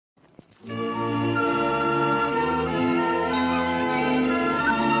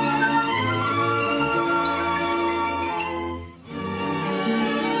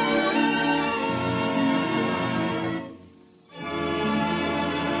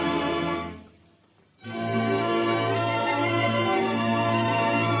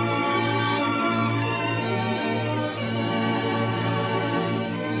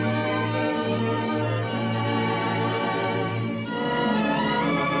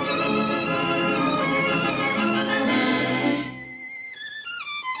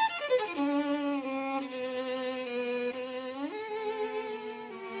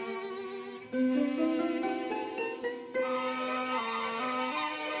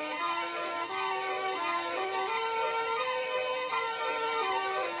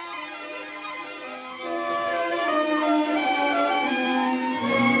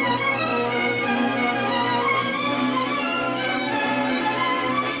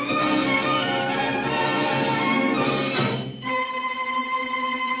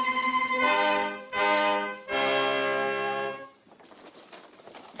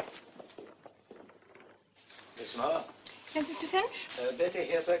Betty,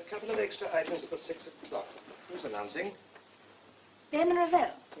 here's a couple of extra items for 6 o'clock. Who's announcing? Damon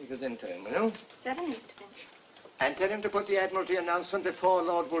Ravel. Take us in to him, will you? Certainly, Mr. Finch. And tell him to put the Admiralty announcement before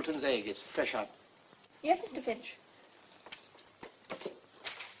Lord Woolton's egg. It's fresh up. Yes, Mr. Finch.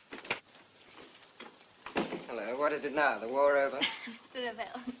 Hello, what is it now? The war over? Mr.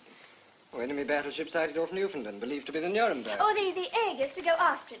 Ravel. Oh, enemy battleship sighted off Newfoundland, believed to be the Nuremberg. Oh, the egg is to go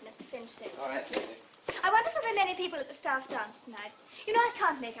after it, Mr. Finch says. All right, Betty. I wonder if there'll be many people at the staff dance tonight. You know, I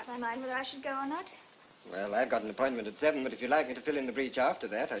can't make up my mind whether I should go or not. Well, I've got an appointment at 7, but if you'd like me to fill in the breach after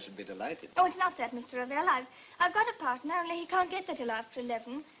that, I should be delighted. Oh, it's not that, Mr. Ravel. I've got a partner, only he can't get there till after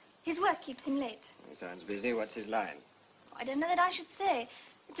 11. His work keeps him late. He sounds busy. What's his line? Oh, I don't know that I should say.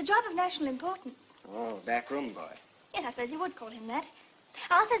 It's a job of national importance. Oh, backroom boy. Yes, I suppose you would call him that.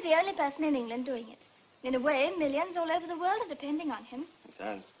 Arthur's the only person in England doing it. In a way, millions all over the world are depending on him. He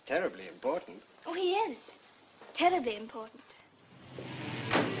sounds terribly important. Oh, he is. Terribly important.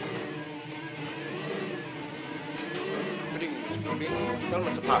 Good evening, Miss Ruby. Well,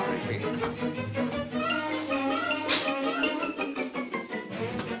 Mr. Parker, please.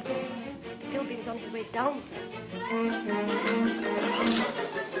 Philby's on his way down, sir.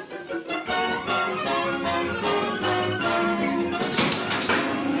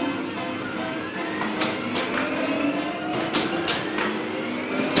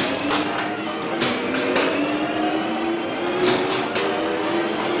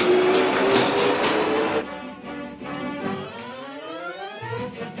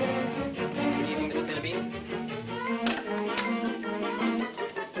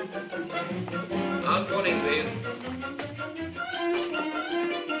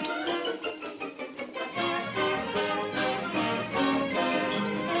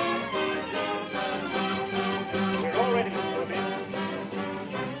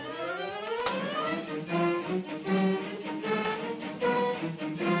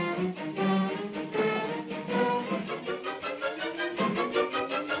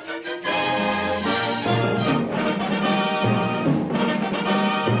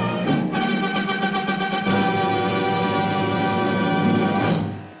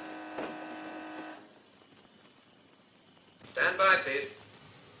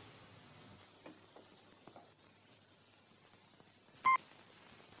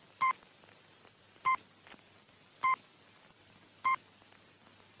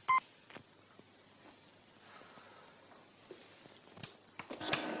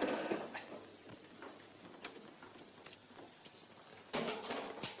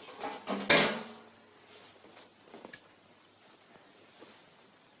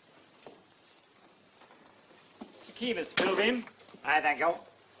 Key, Mr. Pilgrim. Aye, thank you.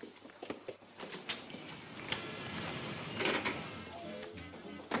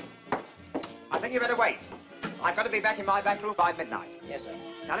 I think you better wait. I've got to be back in my back room by midnight. Yes, sir.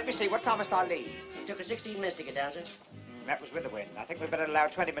 Now, let me see. What time must I leave? It took us 16 minutes to get down, sir. That was with the wind. I think we'd better allow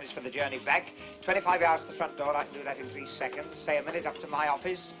 20 minutes for the journey back. 25 yards to the front door. I can do that in 3 seconds. Say a minute up to my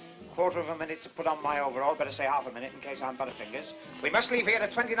office. Quarter of a minute to put on my overall. Better say half a minute in case I'm butterfingers. We must leave here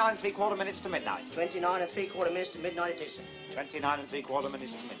at 29 3/4 minutes to midnight. 29 3/4 minutes to midnight it is, sir. 29 3/4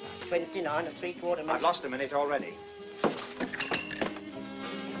 minutes to midnight. 29 3/4 minutes. I've lost a minute already.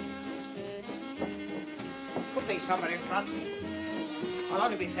 Put these somewhere in front. I'll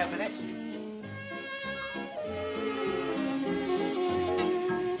only be 10 minutes.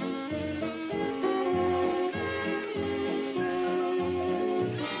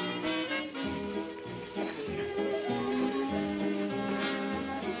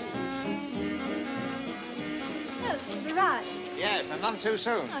 Yes, and none too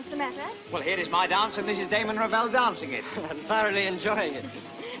soon. What's the matter? Well, here is my dance, and this is Damon Ravel dancing it. I'm thoroughly enjoying it.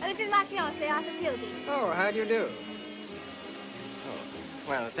 This is my fiancé, Arthur Pilby. Oh, how do you do? Oh,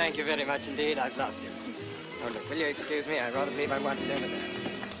 well, thank you very much indeed. I've loved you. Oh, look, will you excuse me? I rather believe I want to dinner there.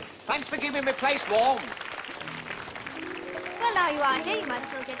 Thanks for keeping my place warm. Well, now you are here, you might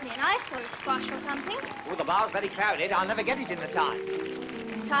as well get me an ice or a squash or something. Oh, the bar's very crowded. I'll never get it in the time.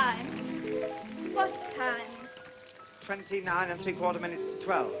 Time? What time? 29 3/4 minutes to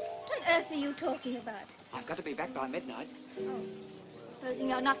 12. What on earth are you talking about? I've got to be back by midnight. Oh, supposing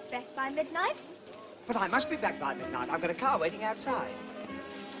you're not back by midnight? But I must be back by midnight. I've got a car waiting outside.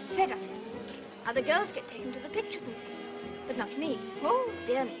 Fed up. Other girls get taken to the pictures and things, but not me. Oh,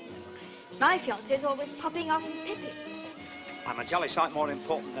 dear me. My fiancé's always popping off and pipping. I'm a jolly sight more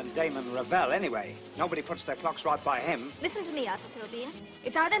important than Damon Ravel, anyway. Nobody puts their clocks right by him. Listen to me, Arthur Pilbeam.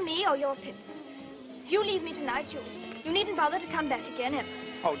 It's either me or your pips. If you leave me tonight, you needn't bother to come back again ever.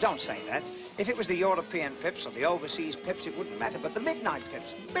 Oh, don't say that. If it was the European pips or the overseas pips, it wouldn't matter. But the midnight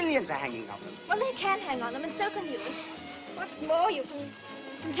pips, millions are hanging on them. Well, they can hang on them, and so can you. What's more, you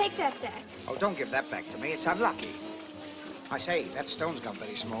can take that back. Oh, don't give that back to me. It's unlucky. I say, that stone's gone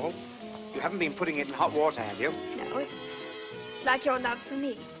very small. You haven't been putting it in hot water, have you? No, it's like your love for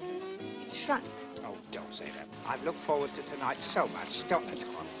me. It's shrunk. Oh, don't say that. I've looked forward to tonight so much. Don't let's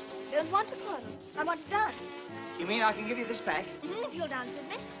quarrel. Don't want to quarrel. I want to dance. You mean I can give you this back? If you'll dance with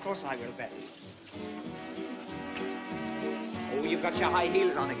me. Of course I will, Betty. Oh, you've got your high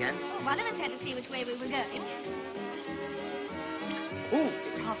heels on again. Oh, one of us had to see which way we were going. Oh,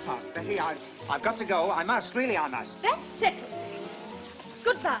 it's past, Betty. I've got to go. I must. Really, I must. That settles it.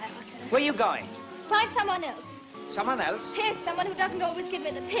 Goodbye, Arthur. Where are you going? Find someone else. Someone else? Yes, someone who doesn't always give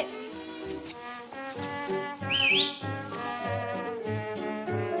me the pip.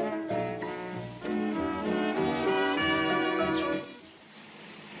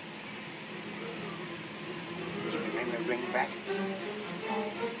 Bring the ring back.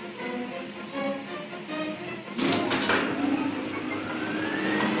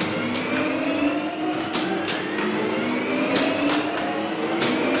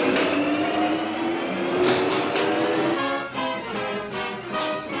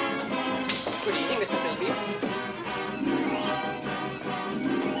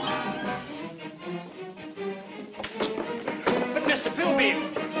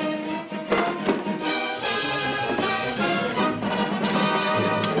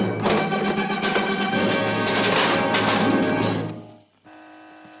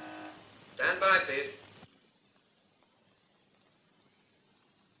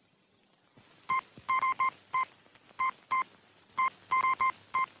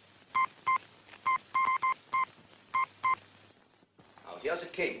 Here's a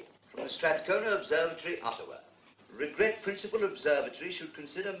cable from the Strathcona Observatory, Ottawa. Regret Principal Observatory should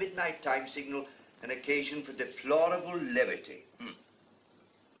consider midnight time signal an occasion for deplorable levity.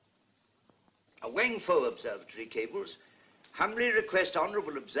 A Wangfo Observatory cables humbly request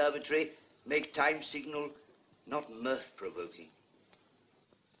Honorable Observatory make time signal not mirth-provoking.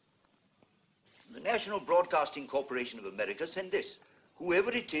 The National Broadcasting Corporation of America send this.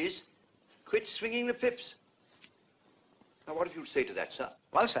 Whoever it is, quit swinging the pips. Now, what have you to say to that, sir?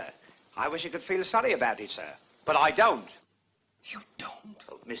 Well, sir, I wish you could feel sorry about it, sir. But I don't. You don't?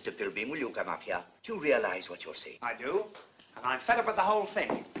 Oh, Mr. Pilbeam, will you come up here? Do you realize what you're saying? I do, and I'm fed up with the whole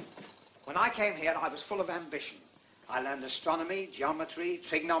thing. When I came here, I was full of ambition. I learned astronomy, geometry,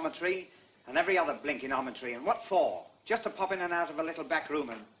 trigonometry, and every other blinkinometry. And what for? Just to pop in and out of a little back room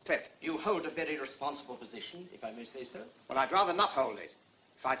and pip. You hold a very responsible position, if I may say so. Well, I'd rather not hold it.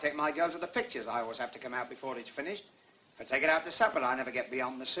 If I take my girl to the pictures, I always have to come out before it's finished. If I take it out to supper, I never get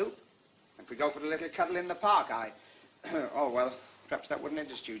beyond the soup. If we go for a little cuddle in the park, oh, well, perhaps that wouldn't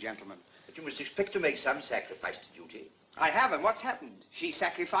interest you, gentlemen. But you must expect to make some sacrifice to duty. I haven't. What's happened? She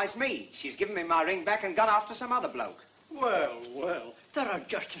sacrificed me. She's given me my ring back and gone after some other bloke. Well, well, there are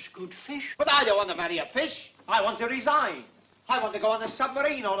just as good fish. But I don't want to marry a fish. I want to resign. I want to go on a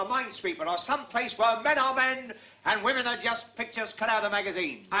submarine or a minesweeper or some place where men are men and women are just pictures cut out of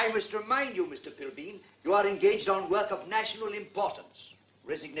magazines. I must remind you, Mr. Pilbeam, you are engaged on work of national importance.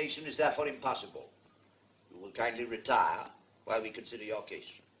 Resignation is therefore impossible. You will kindly retire while we consider your case.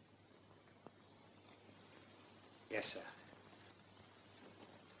 Yes, sir.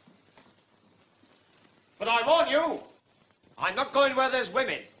 But I warn you, I'm not going where there's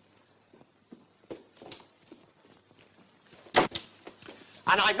women.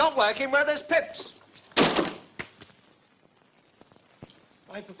 And I'm not working where there's pips.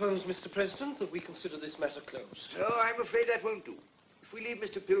 I propose, Mr. President, that we consider this matter closed. No, I'm afraid that won't do. If we leave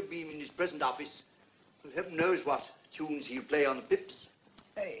Mr. Pilbeam in his present office, well, heaven knows what tunes he'll play on the pips.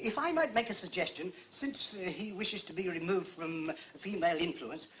 If I might make a suggestion, since he wishes to be removed from female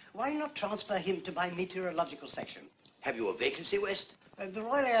influence, why not transfer him to my meteorological section? Have you a vacancy, West? The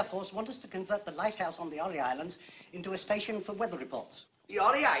Royal Air Force want us to convert the lighthouse on the Orry Islands into a station for weather reports. The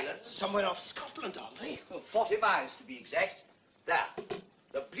Orry Islands? Somewhere off Scotland, aren't they? Oh, 40 miles to be exact. There.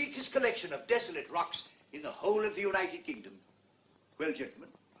 The bleakest collection of desolate rocks in the whole of the United Kingdom. Well, gentlemen,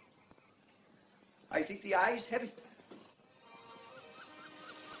 I think the ayes have it.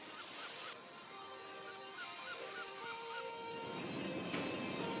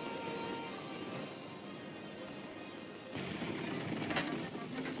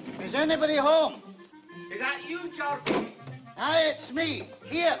 Is anybody home? Is that you, George? Aye, it's me.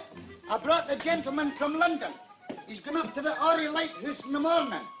 Here, I brought the gentleman from London. He's gone up to the Orry Lighthouse in the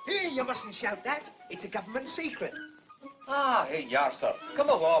morning. Here, you mustn't shout that. It's a government secret. Ah, here you are, sir. Come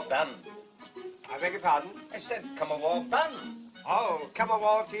away, Ben. I beg your pardon? I said, come away, Ben. Oh, come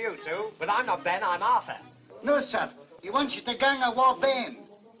away to you two. But I'm not Ben, I'm Arthur. No, sir. He wants you to gang a war Ben.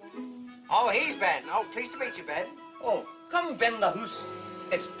 Oh, he's Ben. Oh, pleased to meet you, Ben. Oh, Come bend the hoose.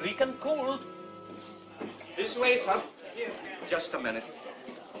 It's bleak and cold. This way, sir. Just a minute.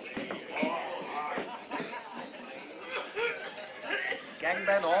 Gang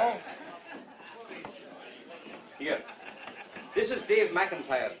ben all. Here. This is Dave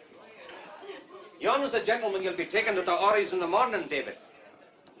McIntyre. Yon's the gentleman you'll be taking to the Orries in the morning, David.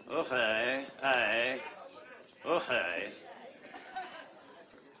 Oh, aye. Oh, aye.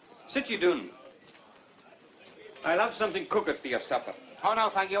 Sit you down. I'll have something cooked for your supper. Oh, no,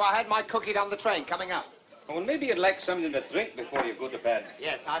 thank you. I had my cookie on the train coming up. Oh, well, maybe you'd like something to drink before you go to bed.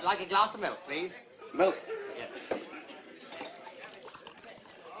 Yes, I'd like a glass of milk, please. Milk? Yes.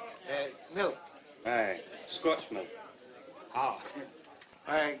 Milk. Aye, Scotch milk. Oh.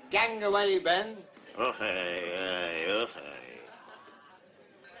 Gang away, Ben. Oh, aye. Oh, aye.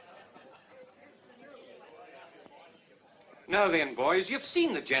 Now then, boys, you've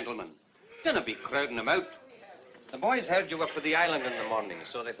seen the gentleman. Dinna be crowding him out. The boys heard you up for the island in the morning,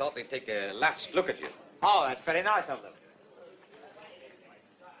 so they thought they'd take a last look at you. Oh, that's very nice of them.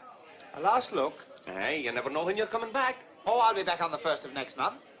 A last look? Aye, you never know when you're coming back. Oh, I'll be back on the 1st of next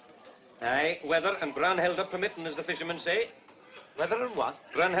month. Aye, weather and Branhilde permitting, as the fishermen say. Weather and what?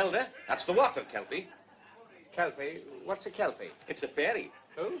 Branhilde, that's the water kelpie. Kelpie? What's a kelpie? It's a fairy.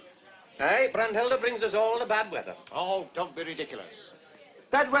 Who? Aye, Branhilde brings us all the bad weather. Oh, don't be ridiculous.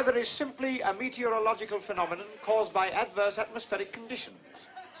 Bad weather is simply a meteorological phenomenon caused by adverse atmospheric conditions.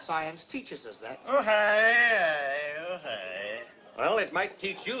 Science teaches us that. Oh, aye. Oh, aye. Well, it might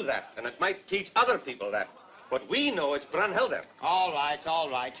teach you that, and it might teach other people that. But we know it's Branhilde. All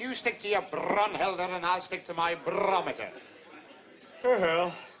right. You stick to your Brunhilde and I'll stick to my barometer. Oh,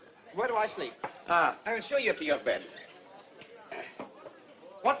 well. Where do I sleep? I'll show you to your bed.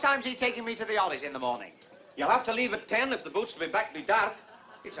 What time's he taking me to the Ollies in the morning? You'll have to leave at 10 if the boat's to be back by dark.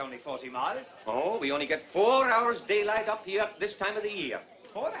 It's only 40 miles. Oh, we only get 4 hours daylight up here at this time of the year.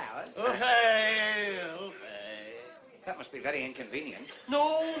 4 hours? Oh, aye. Oh, aye. That must be very inconvenient.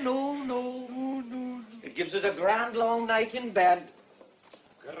 No. It gives us a grand long night in bed.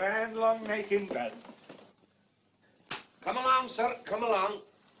 Grand long night in bed. Come along, sir, come along.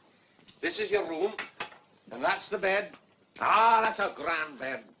 This is your room, and that's the bed. Ah, that's a grand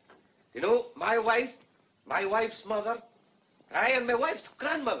bed. You know, my wife's mother, aye, and my wife's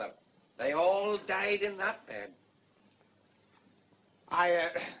grandmother, they all died in that bed.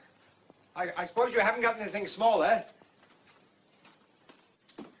 I suppose you haven't got anything smaller.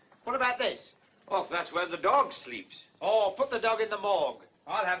 What about this? Oh, that's where the dog sleeps. Oh, put the dog in the morgue.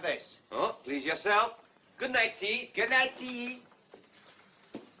 I'll have this. Oh, please yourself. Good night, T. Good night to ye.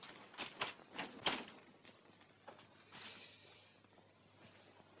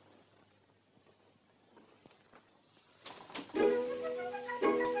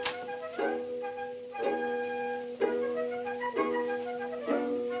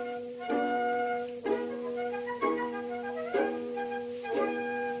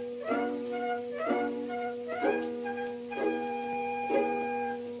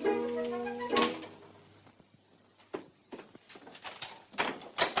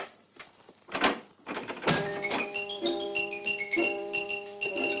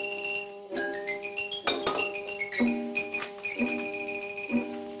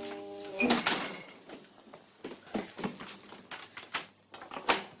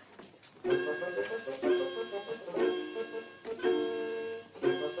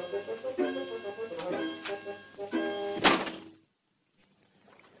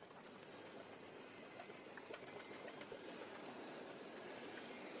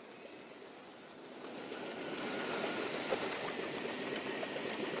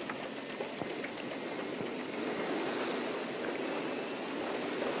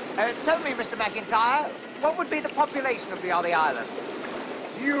 Tell me, Mr. McIntyre, what would be the population of the Ollie Island?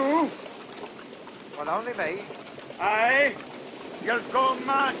 You? Well, only me. Aye. You'll go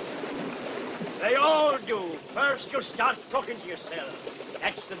mad. They all do. First, you'll start talking to yourself.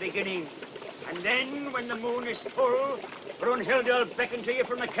 That's the beginning. And then, when the moon is full, Brunhilde will beckon to you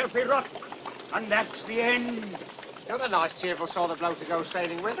from the Kelpie Rock. And that's the end. You're a nice, cheerful sort of bloke to go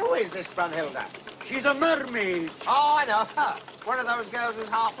sailing with. Who is this Brunhilde? She's a mermaid. Oh, I know her. One of those girls who's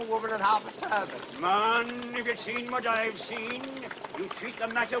half a woman and half a turban. Man, if you'd seen what I've seen, you'd treat the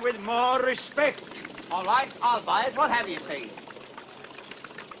matter with more respect. All right, I'll buy it. What have you seen?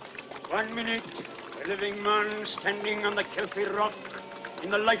 1 minute, a living man standing on the Kelpie Rock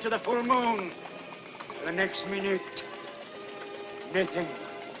in the light of the full moon. The next minute, nothing.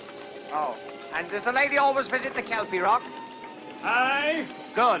 Oh, and does the lady always visit the Kelpie Rock? Aye.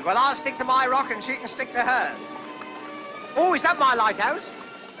 Good. Well, I'll stick to my rock and she can stick to hers. Oh, is that my lighthouse?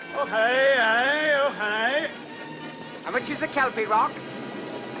 Oh, hey, aye, oh, hey. And which is the Kelpie Rock?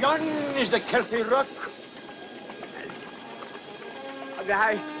 Yon is the Kelpie Rock.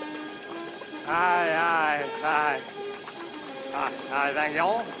 Aye. Aye, thank you.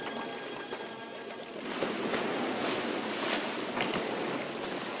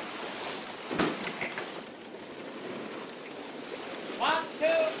 1, 2,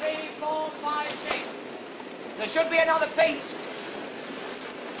 3, 4, 5, 6. There should be another piece.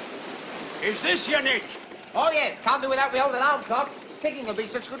 Is this your net? Oh, yes. Can't do without my old alarm clock. Sticking will be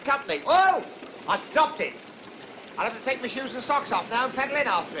such good company. Oh! I've dropped it. I'll have to take my shoes and socks off now and pedal in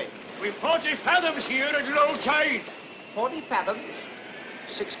after it. We've 40 fathoms here at low tide. 40 fathoms?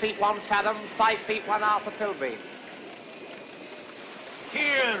 6 feet 1 fathom, 5 feet 1 Arthur Pilbeam.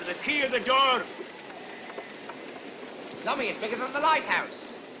 Here, the key of the door. Lummy, it's bigger than the lighthouse.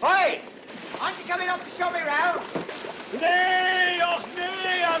 Oi! Aren't you coming up to show me round? Nay, och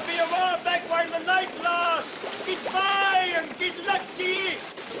nay, I'll be away back while the night lasts. Goodbye and good luck to ye.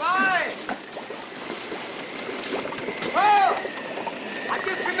 Goodbye! Oh! I've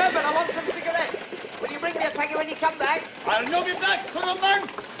just remembered I want some cigarettes. Will you bring me a packet when you come back? I'll no be back for a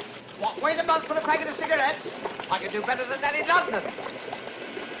month. What, wait a month for a packet of cigarettes? I can do better than that in London.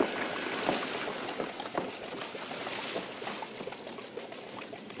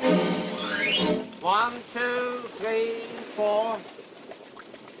 1, 2, 3, 4.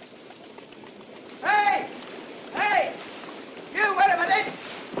 Hey! Hey! You, wait a minute!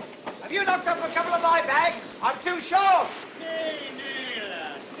 Have you knocked up a couple of my bags? I'm too short. Nay,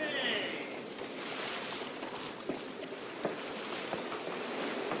 lad, nay.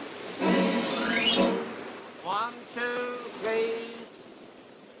 1, 2, 3.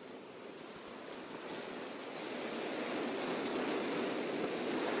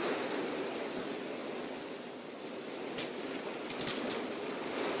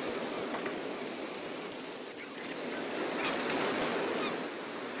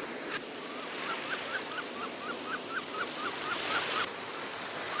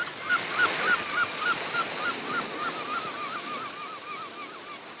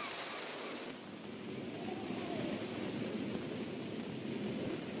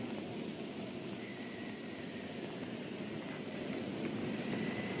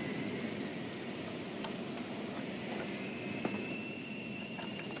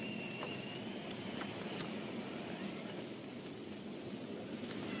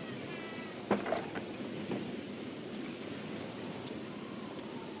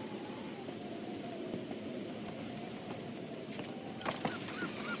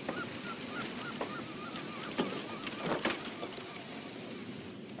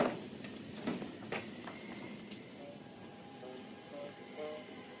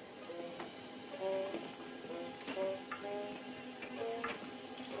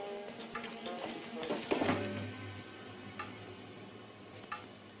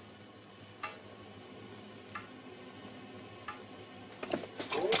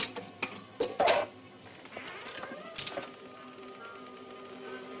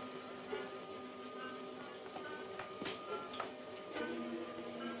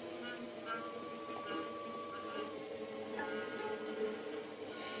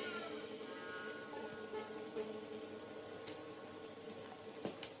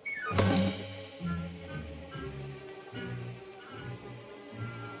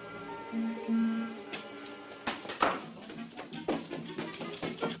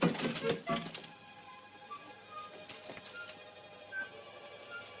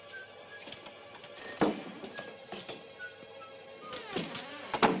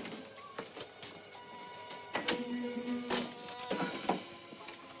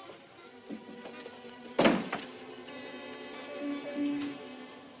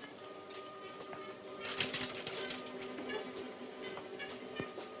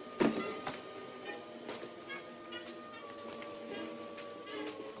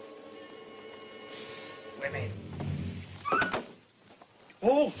 Women.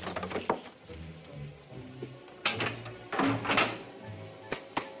 Oh.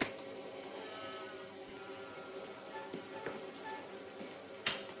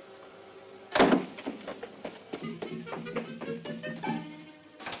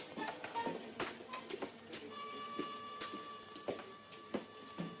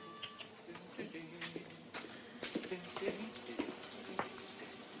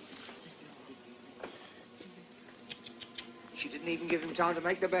 She didn't even give him time to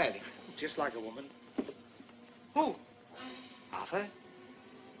make the bed. Just like a woman. Who? Arthur?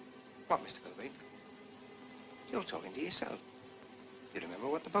 What, Mr. Pilbeam? You're talking to yourself. You remember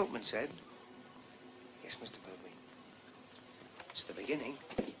what the boatman said? Yes, Mr. Pilbeam. It's the beginning.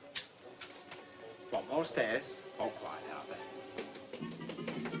 What, more stairs? Oh, quiet, Arthur.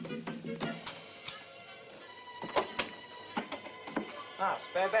 Ah,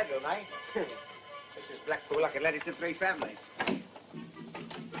 spare bedroom, eh? This is Blackpool. I could let it to 3 families.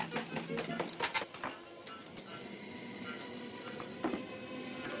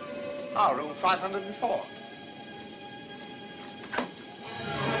 Oh, room 504.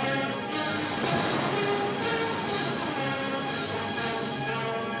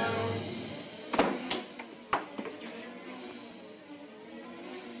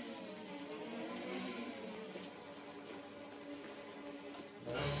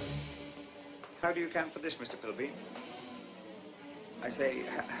 How do you account for this, Mr. Pilbeam? I say,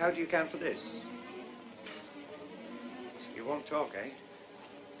 how do you account for this? So you won't talk, eh?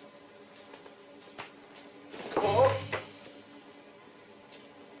 Oh!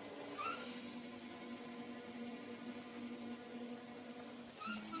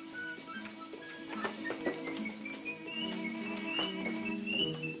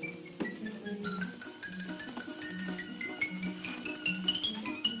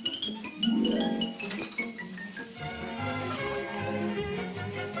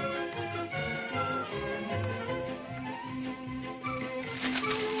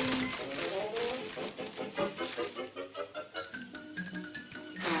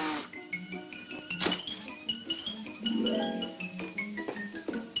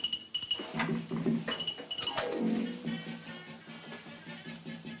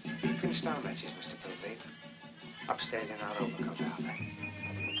 Star matches, Mr. Pilbeam. Upstairs in our overcoat, Arthur.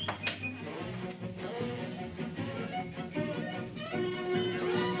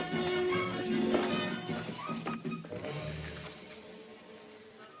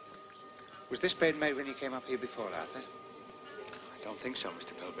 Was this bed made when you came up here before, Arthur? I don't think so,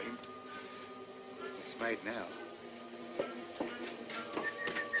 Mr. Pilbeam. It's made now.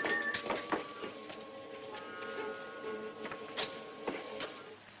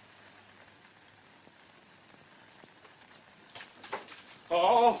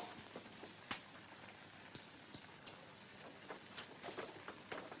 Oh!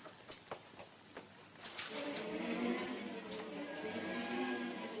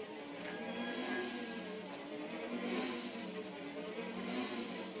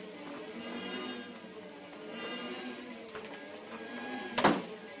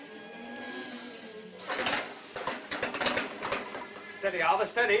 Steady, Arthur,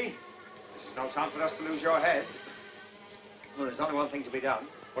 steady. This is no time for us to lose your head. Well, there's only one thing to be done.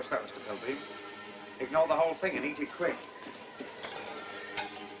 What's that, Mr. Pilbeam? Ignore the whole thing and eat it quick.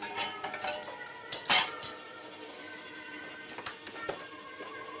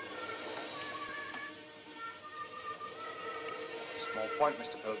 Small point,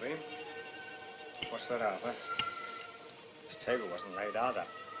 Mr. Pilbeam. What's that, Arthur? This table wasn't laid either.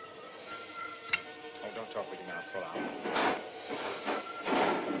 Oh, don't talk with your mouth full, Arthur.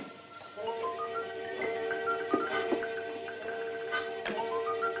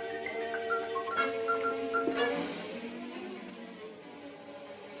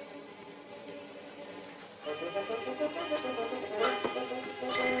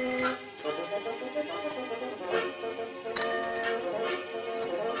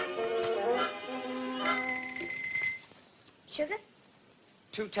 Sugar?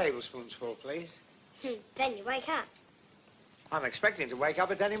 2 tablespoons full, please. Then you wake up. I'm expecting to wake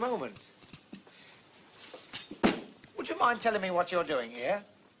up at any moment. Would you mind telling me what you're doing here?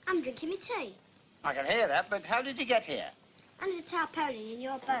 I'm drinking my tea. I can hear that, but how did you get here? Under the tarpaulin in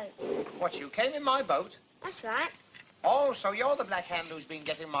your boat. What, you came in my boat? That's right. Oh, so you're the black hand who's been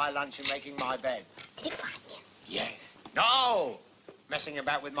getting my lunch and making my bed? Did it find you? Yes. No! Messing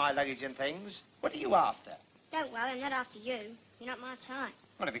about with my luggage and things. What are you after? Don't worry, I'm not after you. You're not my type.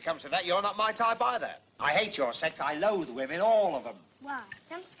 Well, if it comes to that, you're not my type either. I hate your sex. I loathe women, all of them. Why?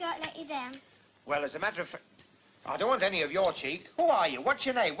 Some skirt let you down? Well, as a matter of fact, I don't want any of your cheek. Who are you? What's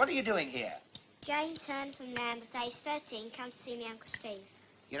your name? What are you doing here? Jane Turner from Lambeth, age 13, comes to see me Uncle Steve.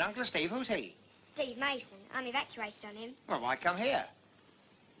 Your Uncle Steve? Who's he? Steve Mason. I'm evacuated on him. Well, why come here?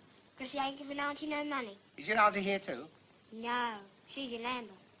 Because he ain't giving Auntie no money. Is your auntie here too? No, she's in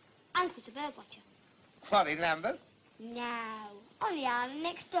Lambeth. Uncle's a bird watcher. What, in Lambeth? No, on the island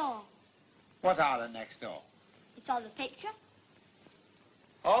next door. What island next door? It's on the picture.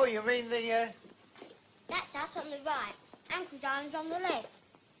 Oh, you mean the, That's us on the right. Uncle's island's on the left.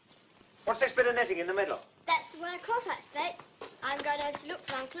 What's this bit of netting in the middle? That's the one across, I expect. I'm going over to look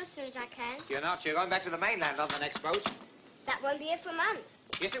for Uncle as soon as I can. You're not. You're going back to the mainland on the next boat. That won't be here for a month.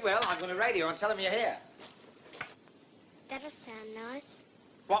 Yes, it will. I'm going to radio and tell them you're here. That'll sound nice.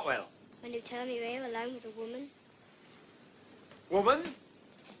 What will? When you tell me you're here alone with a woman. Woman,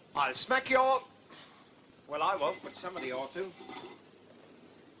 I'll smack your... Well, I won't, but somebody ought to.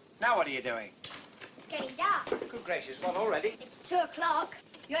 Now what are you doing? It's getting dark. Good gracious, what, already? It's 2 o'clock.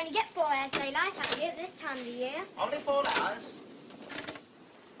 You only get 4 hours daylight up here at this time of the year. Only 4 hours?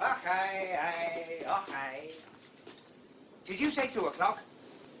 Okay. Did you say 2 o'clock?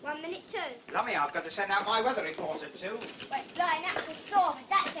 1 minute 2. Lummy, I've got to send out my weather report at 2. Well, it's blowing up the storm, if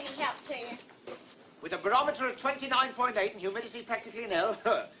that's any help to you. With a barometer of 29.8 and humidity practically nil.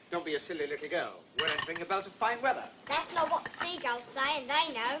 Don't be a silly little girl. We're entering a belt of fine weather. That's not what the seagulls say, and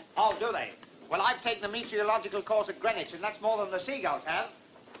they know. Oh, do they? Well, I've taken the meteorological course at Greenwich, and that's more than the seagulls have.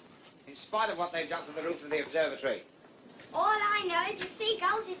 In spite of what they've done to the roof of the observatory. All I know is the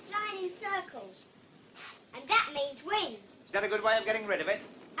seagulls is flying in circles. And that means wind. Is that a good way of getting rid of it?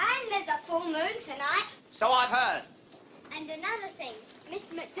 And there's a full moon tonight. So I've heard. And another thing,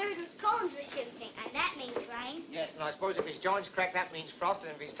 Mr. McDoodle's corns were shooting, and that means rain. Yes, and I suppose if his joints crack, that means frost,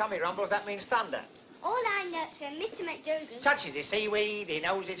 and if his tummy rumbles, that means thunder. All I know is when Mr. McDoodle... Touches his seaweed, he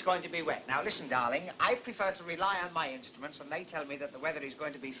knows it's going to be wet. Now, listen, darling, I prefer to rely on my instruments, and they tell me that the weather is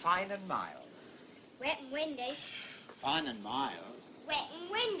going to be fine and mild. Wet and windy. Fine and mild. Wet and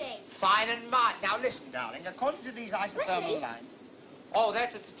windy. Fine and mild. Now, listen, darling, according to these isothermal lines... Oh, they're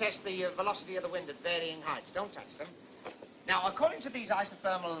to test the velocity of the wind at varying heights. Don't touch them. Now, according to these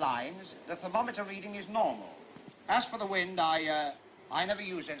isothermal lines, the thermometer reading is normal. As for the wind, I never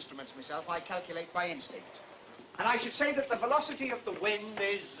use instruments myself. I calculate by instinct. And I should say that the velocity of the wind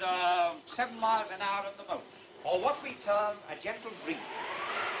is 7 miles an hour at the most, or what we term a gentle breeze.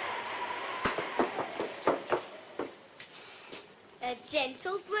 A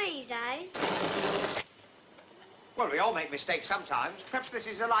gentle breeze, eh? Well, we all make mistakes sometimes. Perhaps this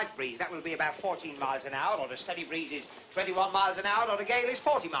is a light breeze. That will be about 14 miles an hour, or a steady breeze is 21 miles an hour, or a gale is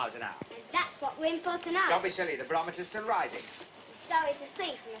 40 miles an hour. And that's what we're in for tonight. Don't be silly. The barometer's still rising. So it's a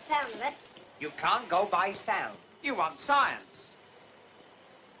sea from the sound of it. You can't go by sound. You want science.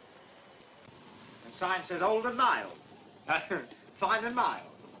 And science says old and mild. Fine and mild.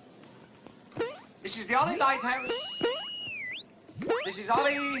 This is the Ollie lighthouse. This is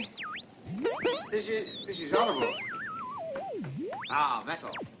Ollie... This is horrible. Ah,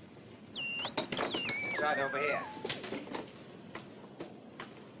 metal. It's right over here.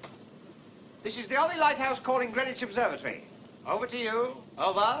 This is the Ollie lighthouse calling Greenwich Observatory. Over to you.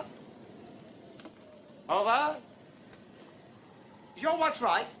 Over. Over. Is your watch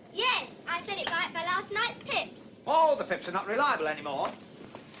right? Yes, I said it right by last night's pips. Oh, the pips are not reliable anymore.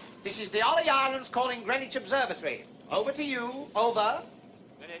 This is the Ollie Islands calling Greenwich Observatory. Over to you. Over.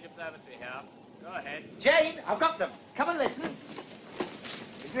 Greenwich Observatory here. Go ahead. Jane, I've got them. Come and listen.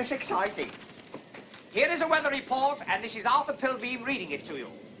 Isn't this exciting? Here is a weather report, and this is Arthur Pilbeam reading it to you.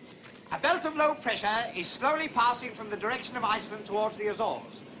 A belt of low pressure is slowly passing from the direction of Iceland towards the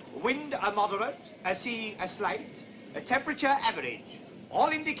Azores. Wind a moderate, a sea a slight, a temperature average. All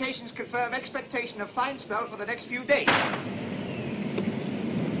indications confirm expectation of fine spell for the next few days.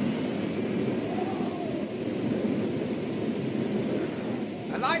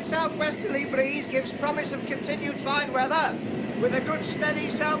 A light southwesterly breeze gives promise of continued fine weather with a good steady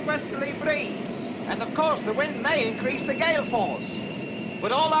southwesterly breeze. And of course the wind may increase to gale force.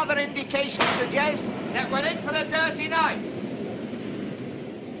 But all other indications suggest that we're in for a dirty night.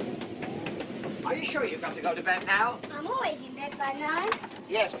 Are you sure you've got to go to bed now? I'm always in bed by 9.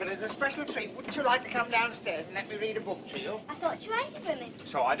 Yes, but as a special treat, wouldn't you like to come downstairs and let me read a book to you? I thought you hated women.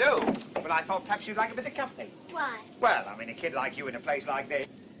 So I do. But I thought perhaps you'd like a bit of company. Why? Well, I mean, a kid like you in a place like this,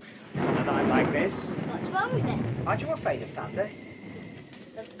 and a night like this. What's wrong with it? Aren't you afraid of thunder?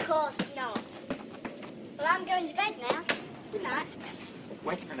 Of course not. Well, I'm going to bed now. Good night.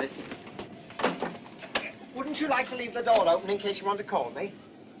 Wait a minute. Wouldn't you like to leave the door open in case you want to call me?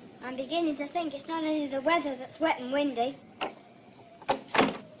 I'm beginning to think it's not only the weather that's wet and windy.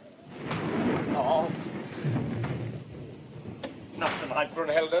 Oh. Not tonight,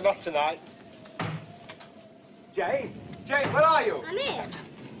 Brunhilde, not tonight. Jane? Jane, where are you? I'm here.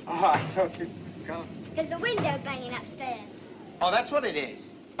 Oh, I thought you'd gone. There's a window banging upstairs. Oh, that's what it is.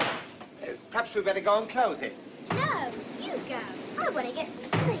 Perhaps we'd better go and close it. No, you go. I want to get some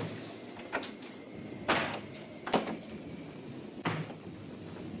sleep.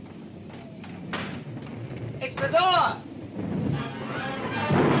 It's the door!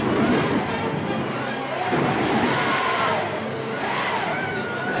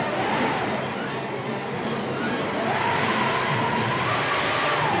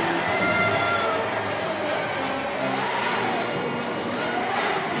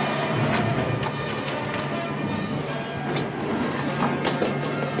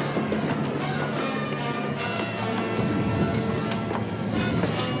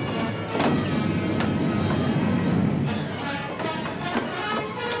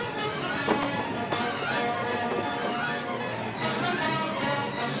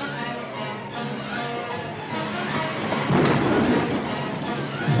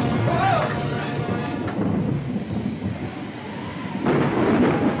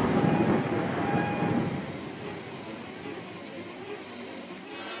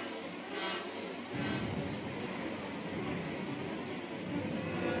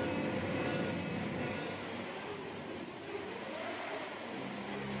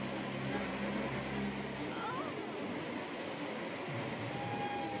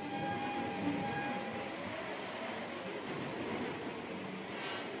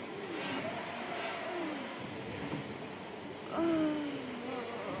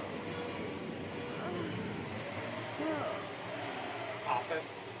 Arthur.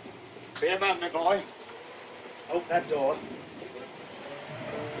 Be a man, my boy. Open that door.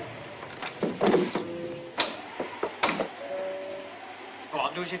 Go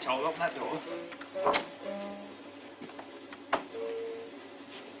on, do as you're told. Open that door.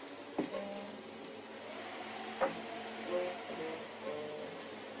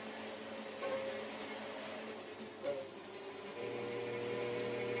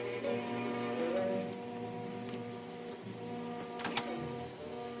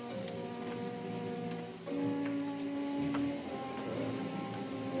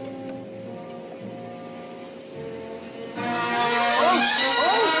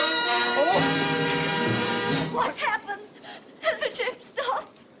 What's happened? Has the ship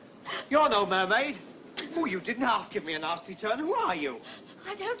stopped? You're no mermaid. Oh, you didn't half give me a nasty turn. Who are you?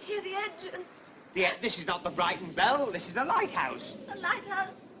 I don't hear the engines. This is not the Brighton Bell. This is the lighthouse. The lighthouse.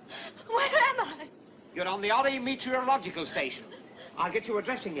 Where am I? You're on the Orry Meteorological Station. I'll get you a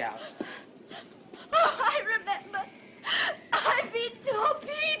dressing gown. Oh, I remember. I've been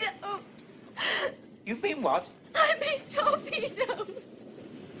torpedoed. You've been what? I've been torpedoed.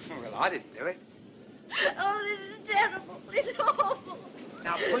 Well, I didn't do it. Oh, this is terrible. It's awful.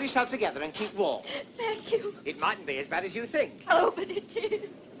 Now, pull yourself together and keep warm. Thank you. It mightn't be as bad as you think. Oh, but it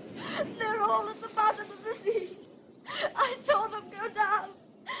is. They're all at the bottom of the sea. I saw them go down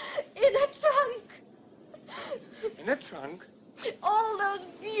in a trunk. In a trunk? All those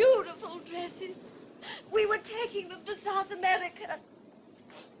beautiful dresses. We were taking them to South America.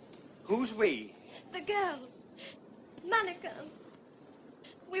 Who's we? The girls. Mannequins.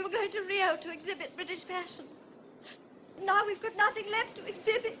 We were going to Rio to exhibit British fashions. Now we've got nothing left to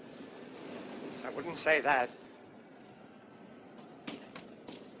exhibit. I wouldn't say that.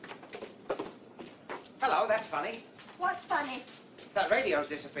 Hello, that's funny. What's funny? That radio's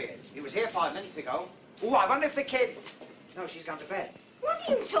disappeared. It was here 5 minutes ago. Ooh, I wonder if the kid... No, she's gone to bed. What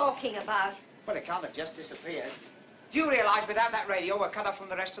are you talking about? Well, it can't have just disappeared. Do you realise without that radio we're cut off from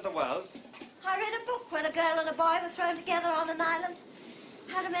the rest of the world? I read a book when a girl and a boy were thrown together on an island.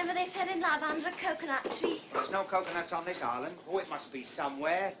 I remember they fell in love under a coconut tree. There's no coconuts on this island. Oh, it must be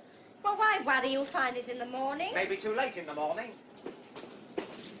somewhere. Well, why worry? You'll find it in the morning. Maybe too late in the morning.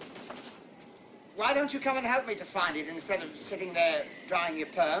 Why don't you come and help me to find it instead of sitting there drying your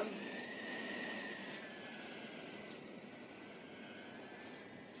perm?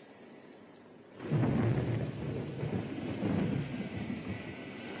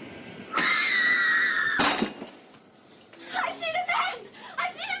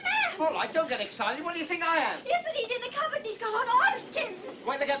 All right, don't get excited. What do you think I am? Yes, but he's in the cupboard. He's got on oilskins.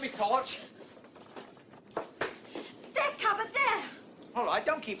 Wait to get me torch. That cupboard there. All right,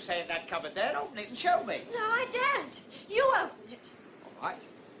 don't keep saying that cupboard there. Open it and show me. No, I daren't. You open it. All right.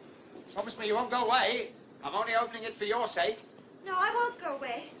 Promise me you won't go away. I'm only opening it for your sake. No, I won't go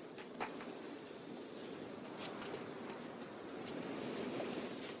away.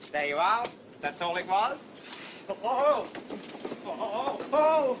 There you are. That's all it was. Oh, oh,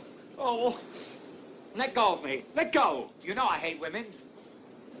 oh, oh. Let go of me. Let go. You know I hate women.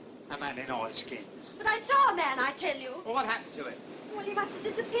 A man in oilskins. But I saw a man, I tell you. Well, what happened to him? Well, he must have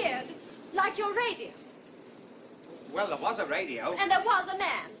disappeared. Like your radio. Well, there was a radio. And there was a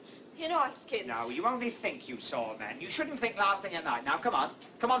man in oilskins. No, you only think you saw a man. You shouldn't think last thing at night. Now, come on.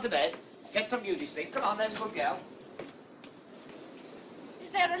 Come on to bed. Get some beauty sleep. Come on, there's a good girl.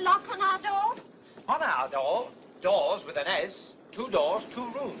 Is there a lock on our door? On our door? Doors with an S. 2 doors,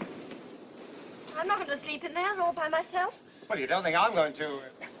 2 rooms. I'm not going to sleep in there all by myself. Well, you don't think I'm going to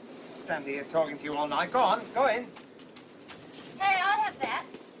stand here talking to you all night. Go on, go in. Hey, I'll have that.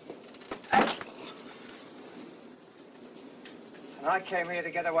 And I came here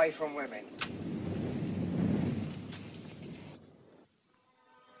to get away from women.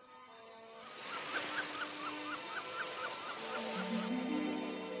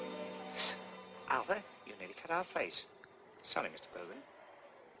 Arthur, you nearly cut our face. Sorry, Mr. Pilgrim.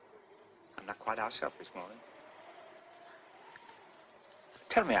 I'm not quite ourselves this morning.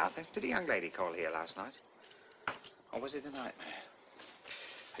 Tell me, Arthur, did a young lady call here last night? Or was it a nightmare?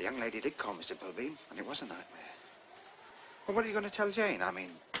 A young lady did call, Mr. Pilbeam, and it was a nightmare. Well, what are you going to tell Jane? I mean,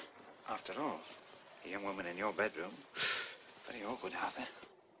 after all, a young woman in your bedroom. Very awkward, Arthur.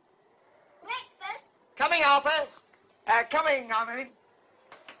 Breakfast? Coming, Arthur. Coming, I mean.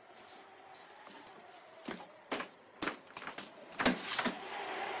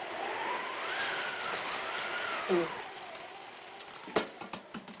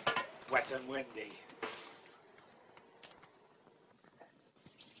 Wet and windy.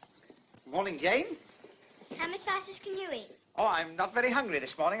 Morning, Jane. How many slices can you eat? Oh, I'm not very hungry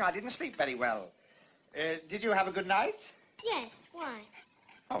this morning. I didn't sleep very well. Did you have a good night? Yes, why?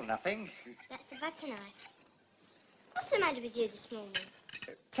 Oh, nothing. That's the butter knife. What's the matter with you this morning?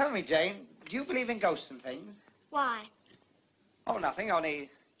 Tell me, Jane, do you believe in ghosts and things? Why? Oh, nothing, only,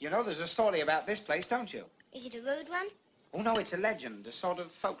 you know, there's a story about this place, don't you? Is it a rude one? Oh, no, it's a legend, a sort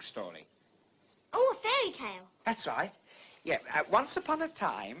of folk story. Oh, a fairy tale. That's right. Yeah, once upon a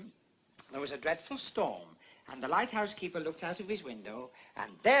time, there was a dreadful storm, and the lighthouse keeper looked out of his window,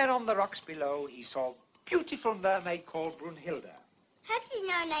 and there on the rocks below, he saw a beautiful mermaid called Brunhilde. How did you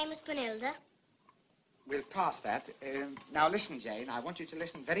know her name was Brunhilde? We'll pass that. Now, listen, Jane, I want you to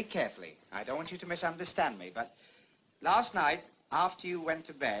listen very carefully. I don't want you to misunderstand me, but last night, after you went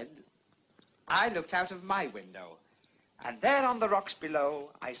to bed, I looked out of my window, and there on the rocks below,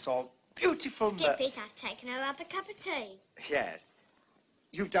 I saw beautiful Skip it, I've taken her up a cup of tea. Yes.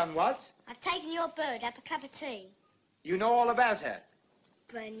 You've done what? I've taken your bird up a cup of tea. You know all about her?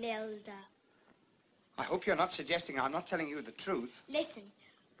 Brunhilde. I hope you're not suggesting I'm not telling you the truth. Listen,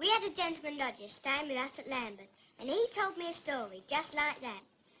 we had a gentleman lodger staying with us at Lambeth, and he told me a story just like that.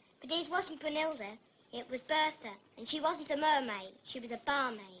 But his wasn't Brunhilde, it was Bertha, and she wasn't a mermaid, she was a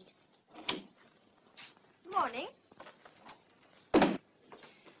barmaid. Morning.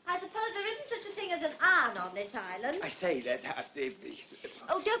 I suppose there isn't such a thing as an iron on this island. I say that...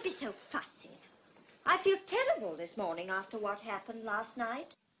 Oh, don't be so fussy. I feel terrible this morning after what happened last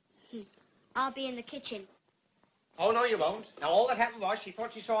night. I'll be in the kitchen. Oh, no, you won't. Now, all that happened was she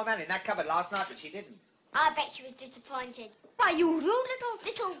thought she saw a man in that cupboard last night, but she didn't. I bet she was disappointed. Why, you rude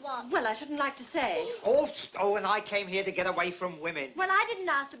Little one. Well, I shouldn't like to say. Oh, and I came here to get away from women. Well, I didn't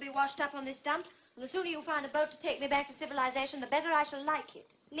ask to be washed up on this dump. And the sooner you find a boat to take me back to civilization, the better I shall like it.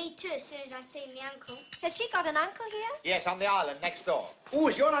 Me too, as soon as I see my uncle. Has she got an uncle here? Yes, on the island next door. Oh,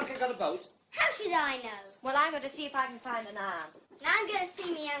 has your uncle got a boat? How should I know? Well, I'm going to see if I can find an iron. And I'm going to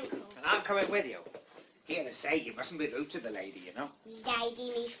see my uncle. And I'm coming with you. Here to say, you mustn't be rude to the lady, you know.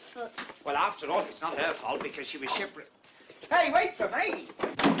 Lady me foot. Well, after all, it's not her fault because she was shipwrecked. Hey, wait for me!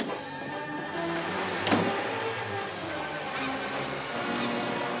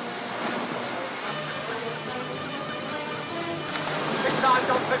 Big time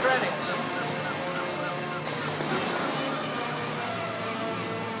done for Greenwich.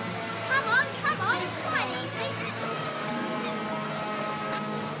 Come on, it's quite easy.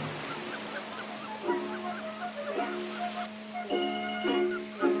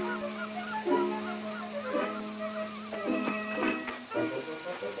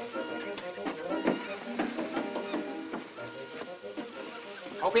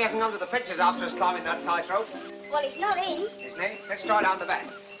 Hope he hasn't gone to the pictures after us climbing that tightrope. Well, he's not in. Isn't he? Let's try down the back.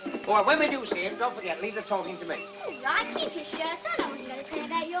 Oh, and when we do see him, don't forget, leave the talking to me. All right, keep your shirt on. I wasn't going to say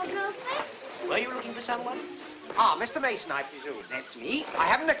about your girlfriend. Were you looking for someone? Ah, Mr. Mason, I presume. That's me. I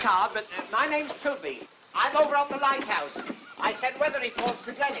haven't a card, but my name's Pilby. I'm over on the lighthouse. I send weather reports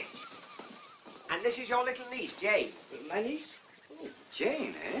to Greenwich. And this is your little niece, Jane. My niece? Oh,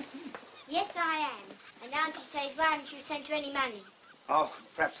 Jane, eh? Yes, I am. And Auntie says, why haven't you sent her any money? Oh,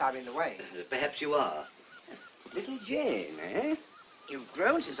 perhaps I'm in the way. Perhaps you are. Little Jane, eh? You've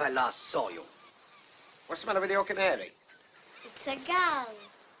grown since I last saw you. What's the matter with your canary? It's a gull.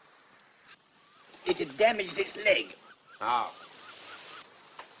 It had damaged its leg. Oh.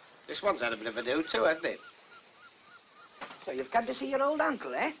 This one's had a bit of a do, too, hasn't it? So you've come to see your old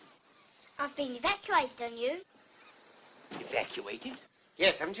uncle, eh? I've been evacuated on you. Evacuated?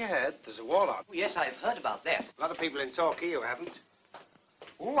 Yes, haven't you heard? There's a war on. Oh, yes, I've heard about that. A lot of people in Torquay who haven't.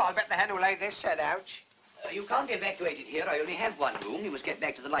 Oh, I'll bet the hen who laid this said ouch. You can't be evacuated here. I only have one room. You must get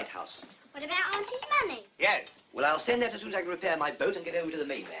back to the lighthouse. What about Auntie's money? Yes. Well, I'll send that as soon as I can repair my boat and get over to the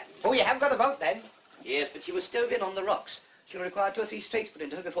mainland. Oh, you haven't got a boat, then? Yes, but she was stove in on the rocks. She'll require 2 or 3 strakes put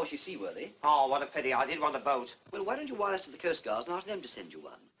into her before she's seaworthy. Oh, what a pity. I did want a boat. Well, why don't you wireless to the Coast Guards and ask them to send you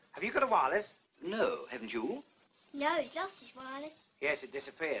one? Have you got a wireless? No, haven't you? No, he's lost his wireless. Yes, it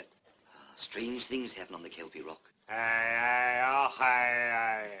disappeared. Strange things happen on the Kelpie Rock. Aye.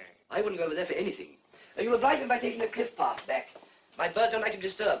 I wouldn't go over there for anything. You'll oblige me by taking the cliff path back. My birds don't like to be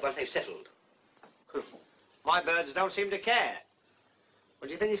disturbed once they've settled. My birds don't seem to care. Well,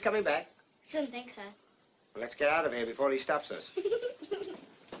 do you think he's coming back? Shouldn't think so. Well, let's get out of here before he stops us.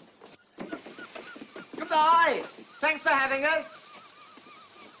 Goodbye. Thanks for having us.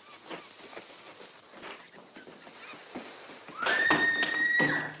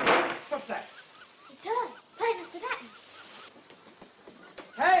 What's that? It's her. Save us of that.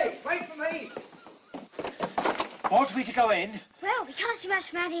 Hey, wait for me. Want me to go in? Well, we can't see much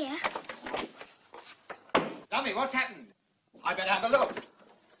from out here. Dummy, what's happened? I better have a look.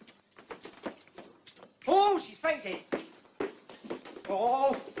 Oh, she's fainted.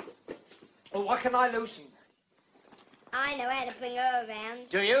 Oh, what can I loosen? I know how to bring her around.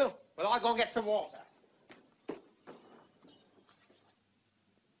 Do you? Well, I'll go and get some water.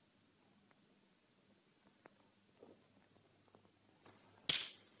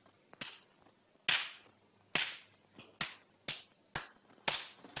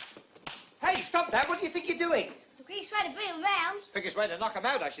 Hey, stop that. What do you think you're doing? It's the quickest way to bring her round. Quickest way to knock him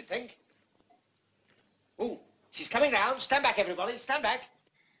out, I should think. Ooh, she's coming round. Stand back, everybody. Stand back.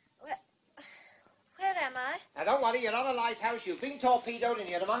 Where am I? Now, don't worry. You're on a lighthouse. You've been torpedoed and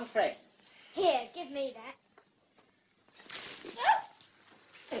you're among friends. Here, give me that.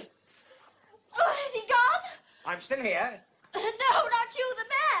 Oh, has he gone? I'm still here. No, not you, the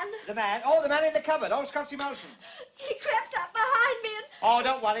man. The man? Oh, the man in the cupboard. Old Scotch Emulsion. He crept up behind me and... Oh,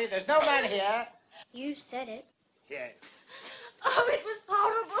 don't worry. There's no man here. You said it. Yes. Oh, it was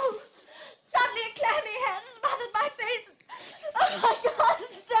horrible. Suddenly a clammy hand smothered my face. Oh, I can't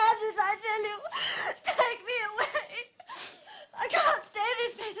stand it, I tell you. Take me away. I can't stay in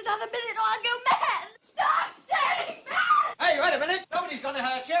this place another minute or I'll go mad. Stop staying mad! Hey, wait a minute. Nobody's going to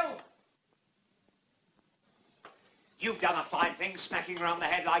hurt you. You've done a fine thing, smacking her on the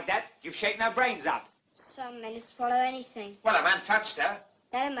head like that. You've shaken her brains up. Some men swallow anything. Well, a man touched her.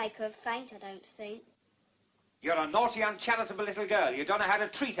 That'll make her faint, I don't think. You're a naughty, uncharitable little girl. You don't know how to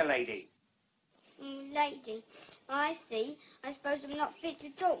treat a lady. Lady, I see. I suppose I'm not fit to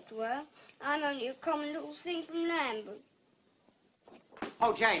talk to her. I'm only a common little thing from Lambert.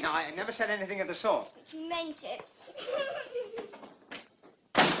 Oh, Jane, I never said anything of the sort. But you meant it.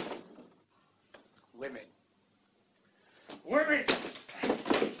 Women. Women!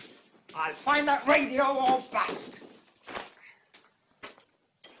 I'll find that radio or bust.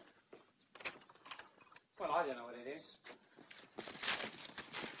 Well, I don't know what it is.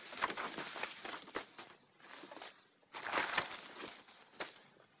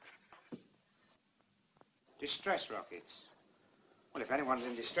 Distress rockets. Well, if anyone's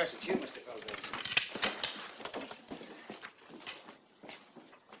in distress, it's you, Mr. Goldberg.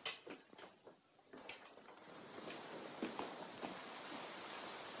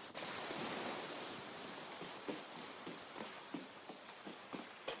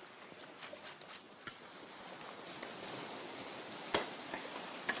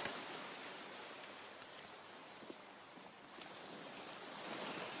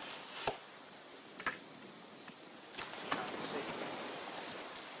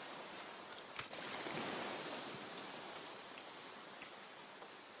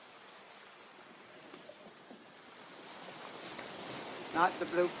 Not the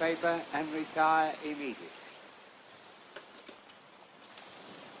blue paper and retire immediately.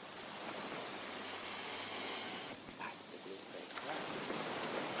 Not the blue paper.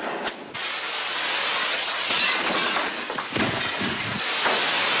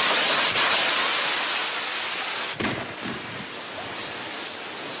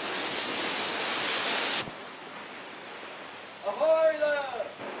 Ahoy there!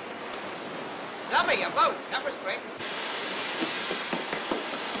 Lummy, a boat. That was quick.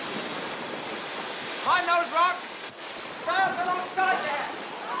 Mind those rocks! Down alongside there!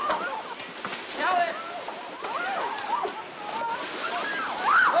 Tell it!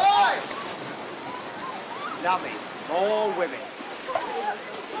 Boy! Lummy, more women.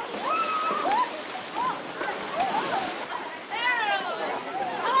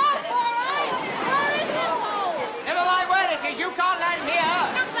 Never mind where it is, you can't land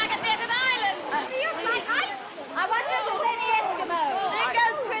here. Looks like a desert island. Feels like ice. I wonder if there's any Eskimos. There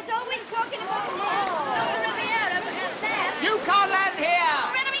goes Chris, always talking about Not the Riviera, but out there. You can't land here.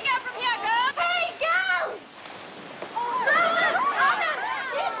 Where do we go from here, girls? Hey, girls!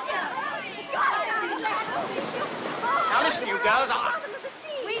 Now listen, you girls,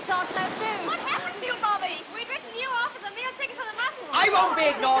 We thought so too. What happened to you, Bobby? We'd written you off as a meal ticket for the muscle. I won't be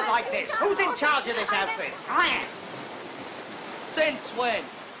ignored like this. Who's in charge of this outfit? I am. Since when?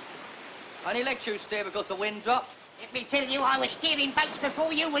 Only let you steer because the wind dropped. Let me tell you, I was steering boats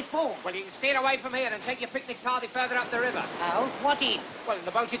before you was born. Well, you can steer away from here and take your picnic party further up the river. Oh, what in? Well, in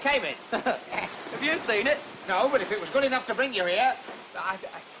the boat you came in. Have you seen it? No, but if it was good enough to bring you here,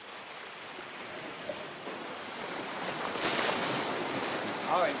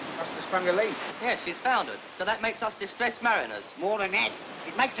 Oh, it must have sprung a leak. Yes, she's foundered. So that makes us distressed mariners. More than that,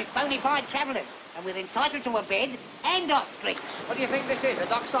 it makes us bona fide travellers, and we're entitled to a bed and hot drinks. What do you think this is, a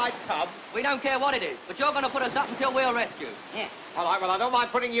dockside pub? We don't care what it is, but you're going to put us up until we're rescued. Yeah. All right, well, I don't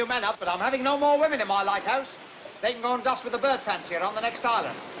mind putting you men up, but I'm having no more women in my lighthouse. They can go and dust with the bird fancier on the next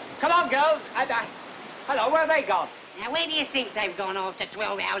island. Come on, girls. Hello, where have they gone? Now, where do you think they've gone after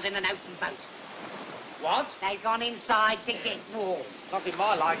 12 hours in an open boat? What? They've gone inside to get warm. Not in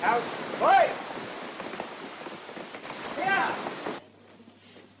my lighthouse. Oi! Here!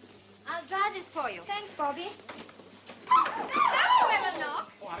 I'll dry this for you. Thanks, Bobby.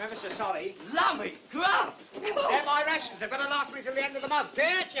 Oh, I'm ever so sorry. Lummy, grub! They're my rations. They're going to last me till the end of the month.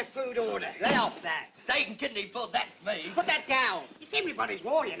 There's your food order. Lay off that. Steak and kidney foot, that's me. Put that down. It's everybody's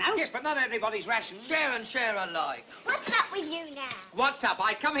war, you know. Yes, but not everybody's rations. Share and share alike. What's up with you now? What's up?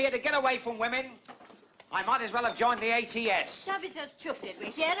 I come here to get away from women. I might as well have joined the ATS. Don't be so stupid.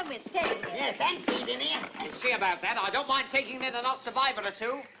 We're here and we're staying here. Yes, and feed in here. We'll see about that. I don't mind taking in an odd survivor or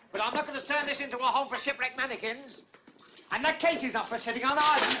two, but I'm not going to turn this into a home for shipwrecked mannequins. And that case is not for sitting on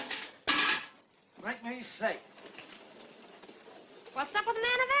either. Make me sick. What's up with the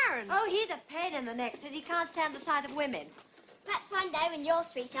man of Aaron? Oh, he's a pain in the neck. Says he can't stand the sight of women. Perhaps one day when your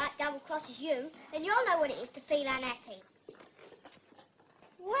sweetheart double-crosses you, then you'll know what it is to feel unhappy.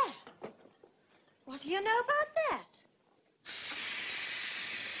 Well, what do you know about that?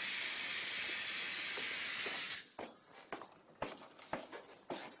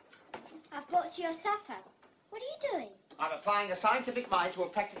 I've brought you your supper. What are you doing? I'm applying a scientific mind to a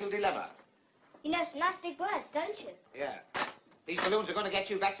practical dilemma. You know some nice big words, don't you? Yeah. These balloons are going to get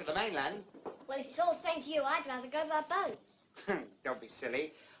you back to the mainland. Well, if it's all the same to you, I'd rather go by boat. Don't be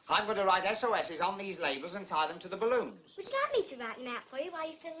silly. I'm going to write SOSs on these labels and tie them to the balloons. Would you like me to write them out for you while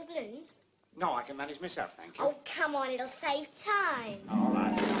you fill the balloons? No, I can manage myself, thank you. Oh, come on, it'll save time. All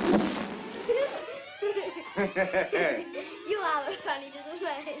right. You are a funny little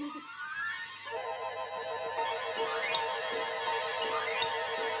man.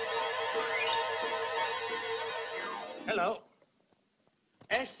 Hello.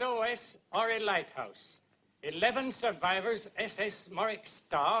 SOS Ori Lighthouse. 11 survivors SS Morrick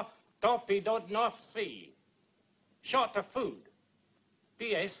Star torpedoed North Sea. Short of food.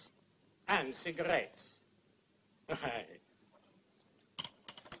 PS and cigarettes.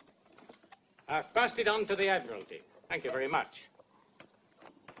 I've passed it on to the Admiralty. Thank you very much.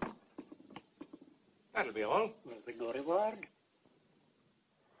 That'll be all. Will be no reward.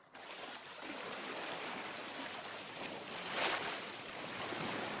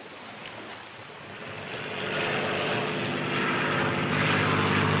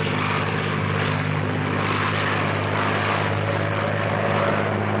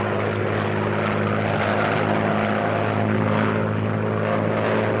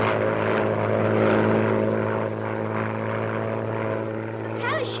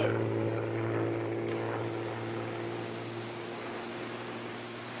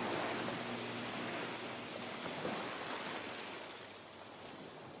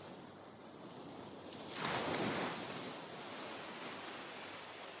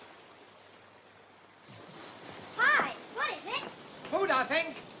 I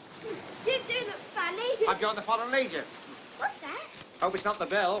think. You do look funny. I've joined the Foreign Legion. What's that? Hope it's not the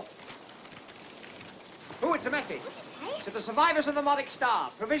bill. Oh, it's a message. What's it say? To the survivors of the Morrick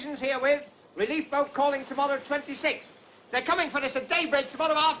Star. Provisions herewith. Relief boat calling tomorrow 26th. They're coming for us at daybreak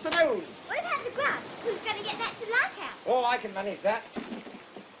tomorrow afternoon. What about the grub? Who's going to get that to the lighthouse? Oh, I can manage that.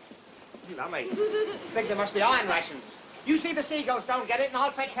 Lummy. Think there must be iron rations. You see the seagulls don't get it and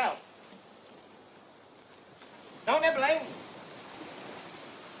I'll fetch help. No nibbling.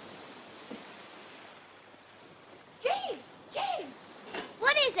 Jane! Jane!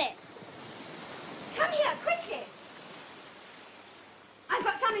 What is it? Come here, quickly. I've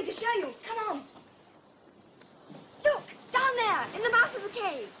got something to show you. Come on. Look, down there, in the mouth of the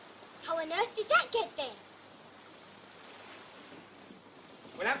cave. How on earth did that get there?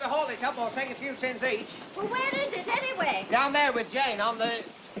 We'll have to haul it up or take a few tins each. Well, where is it, anyway? Down there with Jane on the...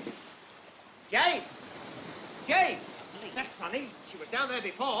 Jane! Jane! That's funny. She was down there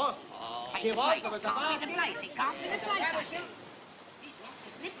before. Oh, She was. There was a Can't be the place. It can't be the place. These rocks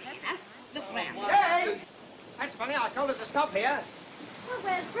are slippery, you know. Look round. Jane! That's funny. I told her to stop here. Well,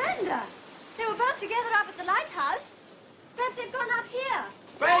 where's Brenda? They were both together up at the lighthouse. Perhaps they've gone up here.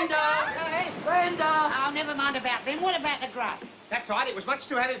 Brenda! Hey! Brenda! Oh, never mind about them. What about the grub? That's right. It was much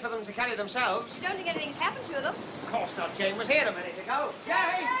too heavy for them to carry themselves. You don't think anything's happened to them? Of course not. Jane was here a minute ago.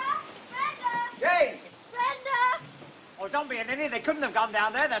 Jane! Brenda! Jane! Brenda! Oh, don't be an idiot. They couldn't have gone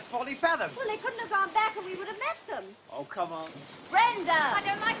down there. That's 40 fathoms. Well, they couldn't have gone back and we would have met them. Oh, come on. Brenda! I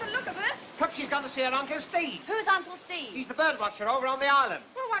don't like the look of this. Perhaps she's gone to see her Uncle Steve. Who's Uncle Steve? He's the bird watcher over on the island.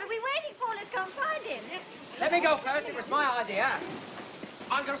 Well, what are we waiting for? Let's go and find him. Let me go first. It was my idea.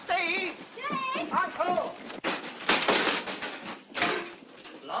 Uncle Steve! Jane! Uncle!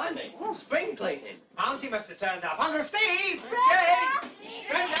 Blimey, spring cleaning. Auntie must have turned up. Uncle Steve! Brenda! Jane!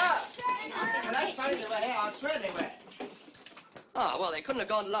 Brenda! Well, that's funny they were here. I swear they were. Ah, well, they couldn't have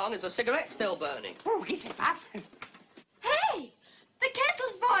gone long. There's a cigarette still burning. Oh, is it up? Hey! The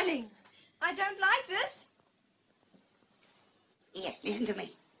kettle's boiling. I don't like this. Here, listen to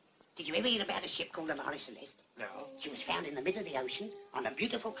me. Did you ever hear about a ship called the Marie Celeste? No. She was found in the middle of the ocean on a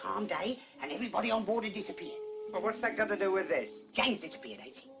beautiful, calm day, and everybody on board had disappeared. Well, what's that got to do with this? Jane's disappeared,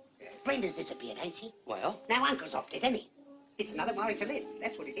 ain't she? Brenda's disappeared, ain't she? Well? Now Uncle's off it, ain't he? It's another Marie Celeste.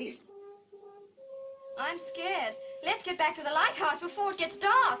 That's what it is. I'm scared. Let's get back to the lighthouse before it gets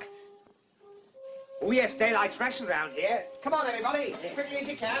dark. Oh, yes, daylight's rationed round here. Come on, everybody. As quickly as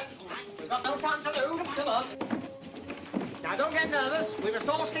you can. We've got no time to lose. Come on. Now, don't get nervous. We must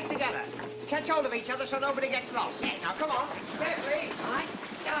all stick together. Catch hold of each other so nobody gets lost. Now, come on. Carefully. All right.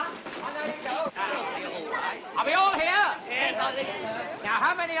 Yeah. Oh, there you go. All right. Are we all here? Yes, I think so. Now,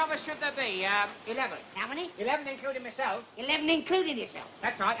 how many of us should there be? 11. How many? 11 including myself. 11 including yourself.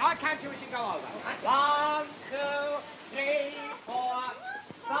 That's right. I'll count you as you go over. 1, 2, 3, 4,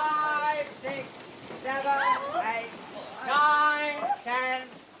 5, 6, 7, 8, 9, 10,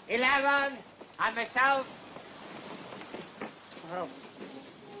 11, and myself. 12.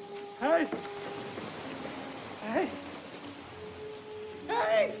 Hey! Hey!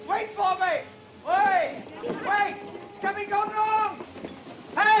 Hey! Wait for me! Wait! Wait! Something gone wrong!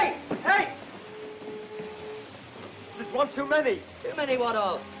 Hey! Hey! There's one too many. Too many what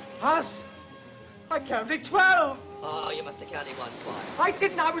of? Us? I counted 12. Oh, you must have counted one twice. I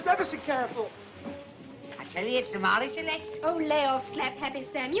didn't. I was ever so careful. I tell you, it's the Marie Celeste. Oh, lay off, slap happy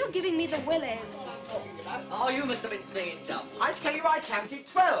Sam. You're giving me the willies. Oh, you must have been seeing dumb. I tell you, I counted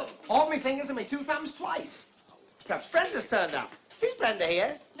 12. All my fingers and my 2 thumbs twice. Perhaps Brenda's turned up. Is Brenda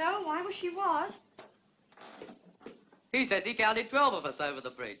here? No, I wish she was. He says he counted 12 of us over the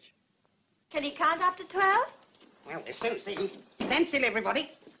bridge. Can he count up to 12? Well, we'll soon see. Stand still,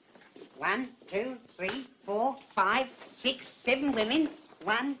 everybody. 1, 2, 3, 4, 5, 6, 7 women.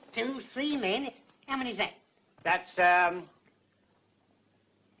 1, 2, 3 men. How many is that? That's, 2,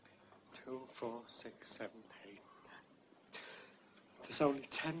 4, 6, 7, 8, 9. There's only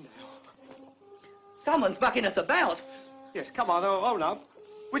 10 now. Someone's bucking us about. Yes, come on, hold up.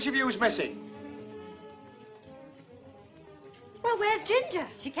 Which of you is missing? Well, where's Ginger?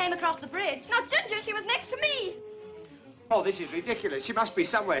 She came across the bridge. Not Ginger, she was next to me. Oh, this is ridiculous. She must be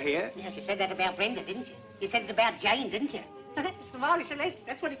somewhere here. Yes, you said that about Brenda, didn't you? You said it about Jane, didn't you? It's the Marie Celeste.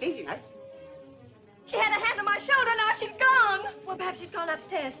 That's what it is, you know. She had a hand on my shoulder, now she's gone. Well, perhaps she's gone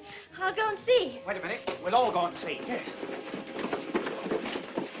upstairs. I'll go and see. Wait a minute. We'll all go and see. Yes.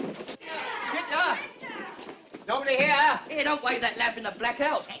 Ginger! Nobody here? Here, don't wave that lamp in the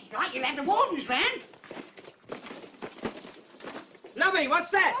blackout. That's right, you'll have the wardens round. Lummy, what's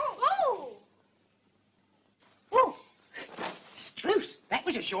that? Oh! Oh, Struth, that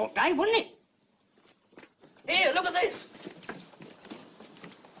was a short day, wasn't it? Here, look at this.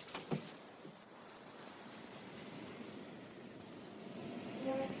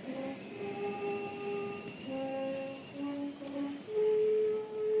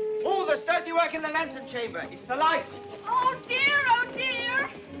 Oh, there's dirty work in the lantern chamber. It's the light. Oh, dear, oh, dear.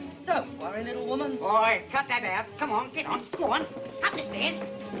 Don't worry, little woman. Boy, cut that out. Come on, get on. Go on. Up the stairs.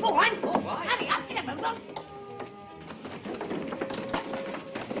 Go on. All right. Hurry up, get a move on.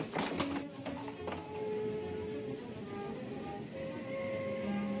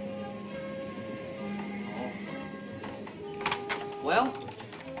 Well,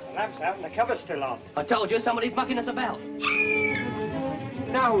 The lamp's out and the cover's still on. I told you somebody's mucking us about.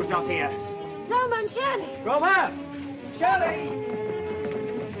 Now who's not here? Roma and Shirley. Roma! Shirley!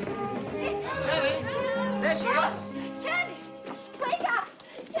 Shirley? There she is. Shirley, wake up.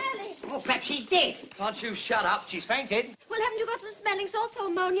 Shirley. Oh, perhaps she's dead. Can't you shut up? She's fainted. Well, haven't you got some smelling salts or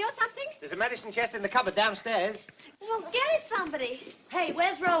ammonia or something? There's a medicine chest in the cupboard downstairs. Well, get it, somebody. Hey,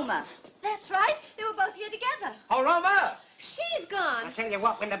 where's Roma? That's right. They were both here together. Oh, Roma! She's gone. I tell you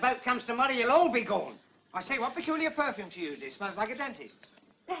what, when the boat comes tomorrow, you'll all be gone. I say, what peculiar perfume she used. It smells like a dentist's.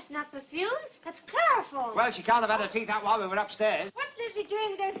 That's not perfume. That's chloroform. Well, she can't have had her teeth out while we were upstairs. What's Leslie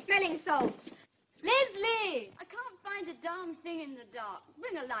doing with those smelling salts? Leslie! I can't find a darn thing in the dark.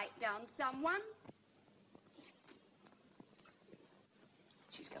 Bring a light down, someone.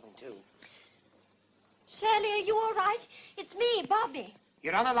 She's coming too. Shirley, are you all right? It's me, Bobby.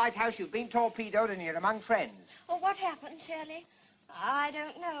 You're on a lighthouse, you've been torpedoed, and you're among friends. Oh, what happened, Shirley? I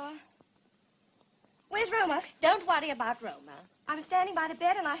don't know. Where's Roma? Don't worry about Roma. I was standing by the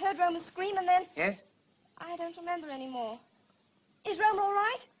bed and I heard Roma scream and then... Yes? I don't remember anymore. Is Roma all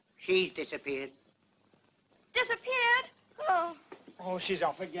right? She's disappeared. Disappeared? Oh. Oh, she's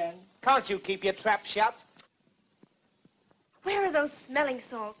off again. Can't you keep your trap shut? Where are those smelling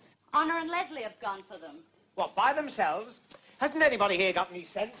salts? Honor and Leslie have gone for them. What, by themselves? Hasn't anybody here got any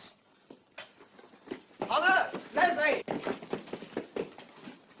sense? Honor! Leslie!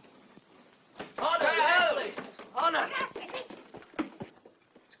 Honor, Leslie! Honor!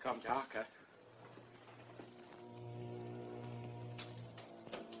 darker.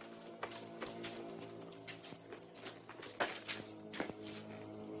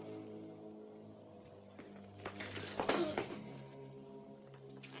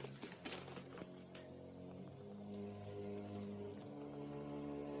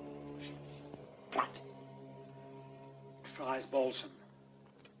 Fry's balsam.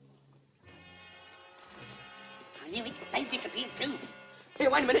 I knew it. They've disappeared too. Here,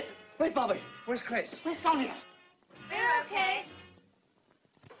 wait a minute. Where's Bobby? Where's Chris? Where's Sonia? We're okay.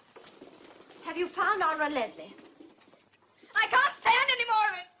 Have you found Honor and Leslie? I can't stand any more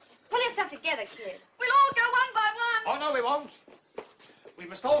of it. Pull yourself together, kid. We'll all go one by one. Oh, no, we won't. We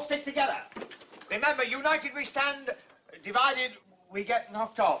must all stick together. Remember, united we stand, divided we get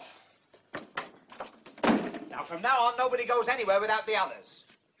knocked off. Now, from now on, nobody goes anywhere without the others.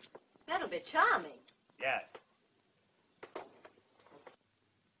 That'll be charming. Yeah.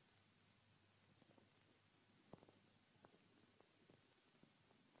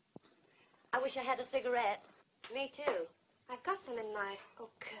 I wish I had a cigarette. Me too. I've got some in my... Oh,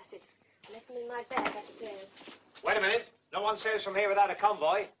 curse it. I left them in my bag upstairs. Wait a minute. No one sails from here without a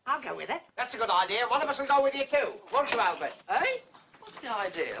convoy. I'll go with it. That's a good idea. One of us will go with you, too. Won't you, Albert? Eh? What's the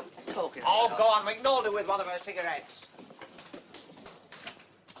idea? What are you talking Oh, about? go on. We can all do with one of our cigarettes.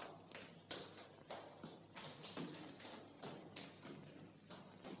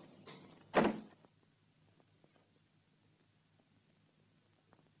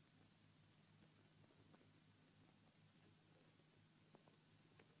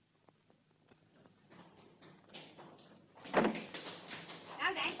 No,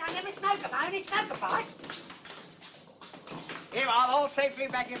 thanks. I never smoke them. I only smoke a pipe. Here, all safely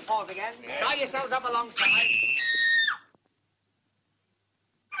back in port again. Yeah. Tie yourselves up alongside.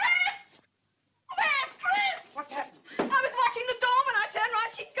 Chris! Where's Chris? What's happened? I was watching the door when I turned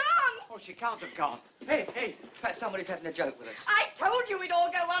right. She'd gone. Oh, she can't have gone. Hey, perhaps somebody's having a joke with us. I told you we'd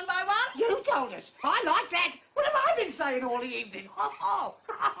all go one by one. You told us. I like that. What have I been saying all the evening? Ho, ho,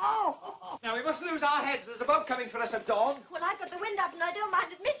 ho, ho, ho. Now, we mustn't lose our heads. There's a boat coming for us at dawn. Well, I've got the wind up and I don't mind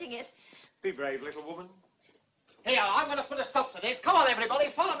admitting it. Be brave, little woman. Here, I'm going to put a stop to this. Come on, everybody,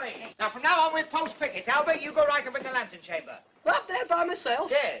 follow me. Now, from now on, we'll post pickets. Albert, you go right up in the lantern chamber. Up there by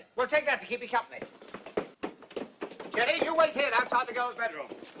myself? Yeah, we'll take that to keep you company. Jenny, you wait here outside the girls' bedroom.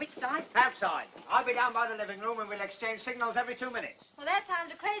 Which side? Outside. I'll be down by the living room and we'll exchange signals every 2 minutes. Well, that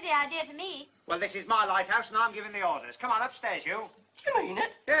sounds a crazy idea to me. Well, this is my lighthouse and I'm giving the orders. Come on, upstairs, you. Do you mean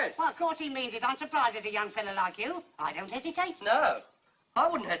it? Yes. Well, of course he means it. I'm surprised at a young fella like you. I don't hesitate. No. I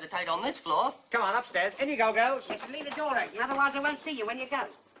wouldn't hesitate on this floor. Come on, upstairs. In you go, girls. You can leave the door open, otherwise I won't see you when you go.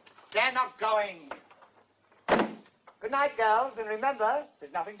 They're not going. Good night, girls, and remember,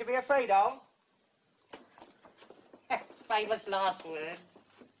 there's nothing to be afraid of. Famous last words.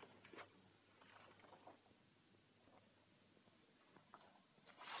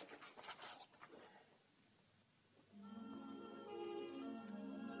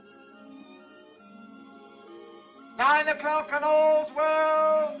 Nine o'clock and all's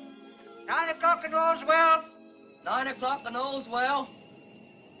well. 9 o'clock and all's well. 9 o'clock and all's well.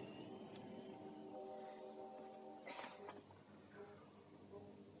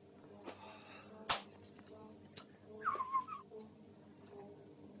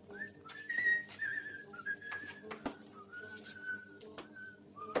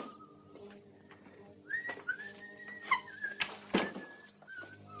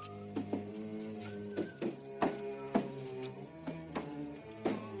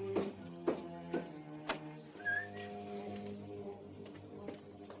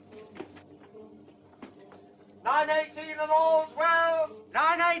 $9.18 and all's well.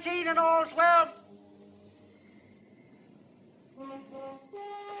 $9.18 and all's well.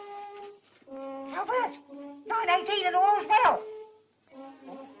 Albert! 9:18 and all's well.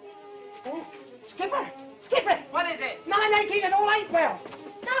 Oh, Skipper! Skipper! What is it? 9:18 and all ain't well.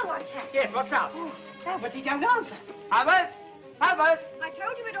 Now what's happened? Yes, what's up? Oh, Albert, he don't answer. Albert? Albert? I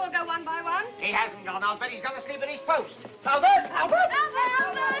told you we'd all go one by one. He hasn't gone. I'll bet he's gone to sleep at his post. Albert? Albert!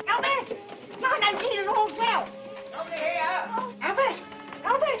 Albert! Albert! 9:18 and all's well. Nobody here. Oh, Albert!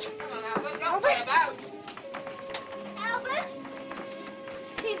 Albert! Come on, Albert. Don't play about. Albert?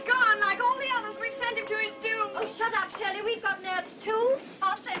 He's gone like all the others. We've sent him to his doom. Oh, shut up, Shelley. We've got nerves, too.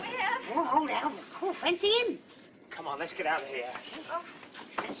 I'll say we have. Oh, hold Albert. Oh, fancy him. Come on, let's get out of here. Oh.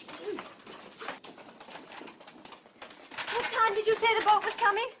 What time did you say the boat was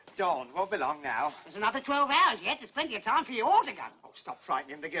coming? Dawn. Won't be long now. There's another 12 hours yet. There's plenty of time for you all to go. Oh, stop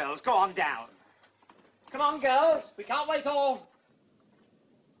frightening the girls. Go on down. Come on, girls. We can't wait all.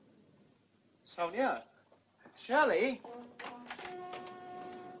 Sonia. Shirley.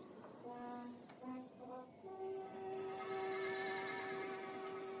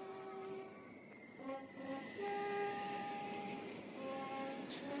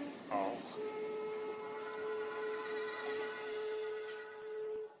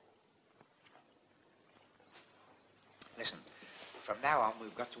 From now on,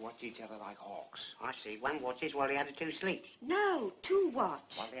 we've got to watch each other like hawks. I see. One watches while the other two sleeps. No, two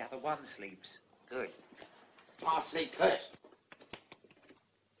watch. While the other one sleeps. Good. I'll sleep first.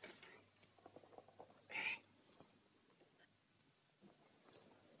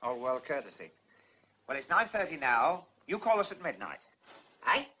 Oh, well, courtesy. Well, it's 9:30 now. You call us at midnight.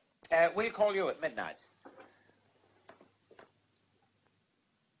 Aye? We'll call you at midnight.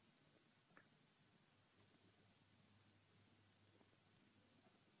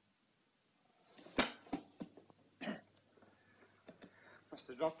 Must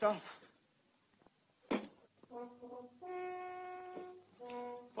have dropped off.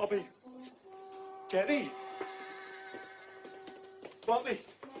 Bobby. Jerry. Bobby.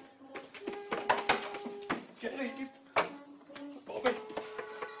 Jerry. Bobby.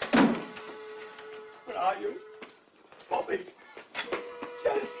 Where are you? Bobby.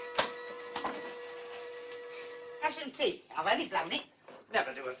 Jerry. Have some tea. I've only blown it.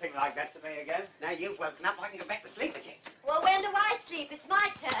 Never do a thing like that to me again. Now you've woken up, I can go back to sleep again. Well, when do I sleep? It's my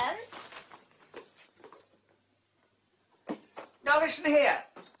turn. Now, listen here.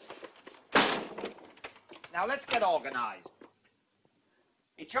 Now, let's get organized.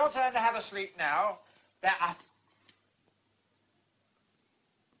 It's your turn to have a sleep now. Have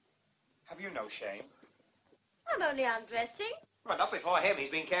you no shame? I'm only undressing. Well, not before him. He's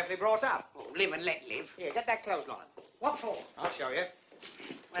been carefully brought up. Oh, live and let live. Here, get that clothesline. What for? I'll show you.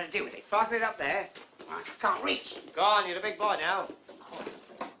 What to do with it? Fasten it up there. I can't reach. Go on, you're a big boy now.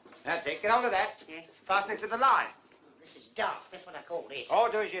 That's it. Get hold of that. Yeah. Fasten it to the line. This is daft. That's what I call this. Oh,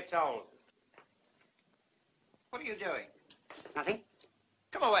 do as you're told. What are you doing? Nothing.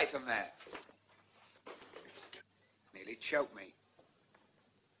 Come away from there. Nearly choked me.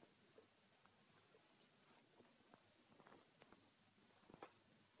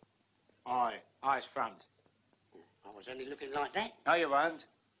 Eyes front. I was only looking like that. No, you weren't.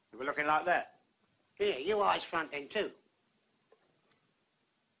 You were looking like that. Here, you eyes front then too.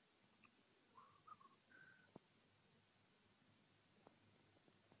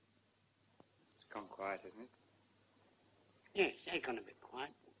 It's gone quiet, isn't it? Yes, they're gone a bit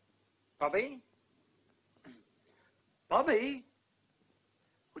quiet. Bobby? Bobby?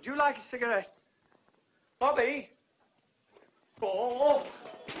 Would you like a cigarette? Bobby? Oh!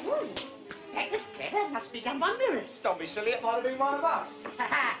 That was clever. Must be done wonders. Don't be silly. It might have been one of us. Ha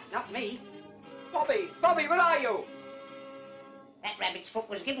ha! Not me. Bobby! Bobby, where are you? That rabbit's foot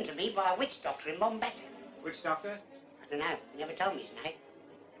was given to me by a witch doctor in Mombasa. Which doctor? I don't know. He never told me his name.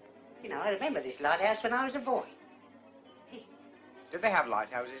 You know, I remember this lighthouse when I was a boy. Did they have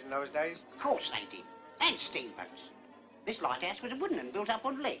lighthouses in those days? Of course they did. And steamboats. This lighthouse was a wooden one built up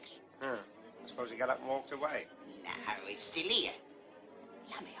on legs. I suppose he got up and walked away. No, it's still here.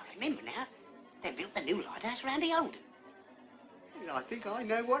 Yummy, I remember now. They built the new lighthouse round the old one. I think I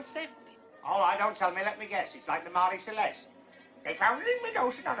know what's happening. All right, don't tell me. Let me guess. It's like the Marie Celeste. They found it in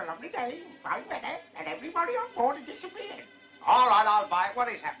mid-ocean on a lovely day, fine weather, and everybody on board had disappeared. All right, I'll buy it. What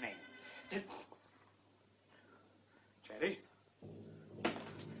is happening? Jerry?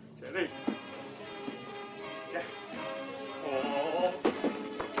 Jerry? Jerry? Oh!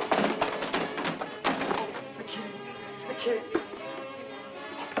 The key! The key!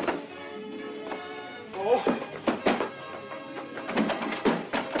 Oh!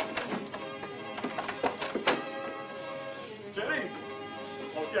 Jerry!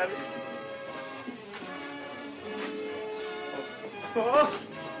 Oh, Jerry! Oh!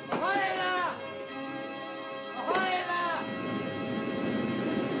 Ahoy there! Ahoy there!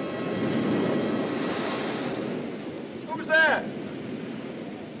 Who's there?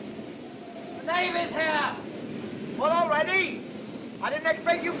 The Navy's here. Well, already? I didn't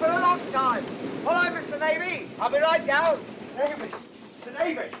expect you for a long time. All right, Mr. Navy. I'll be right down. Navy! The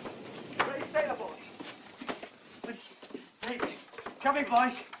Navy! Great sailor boys! Navy! Come in,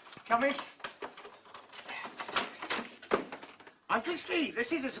 boys. Come in. Uncle Steve,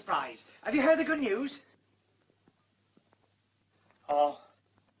 this is a surprise. Have you heard the good news? Oh.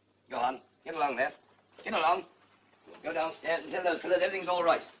 Go on. Get along there. Get along. Go downstairs and tell those fellas everything's all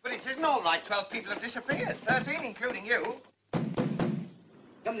right. But it isn't all right. 12 people have disappeared. 13, including you.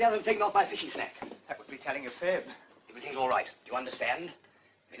 Some of the others have taken off my fishing snack. That would be telling a fib. Everything's all right. Do you understand?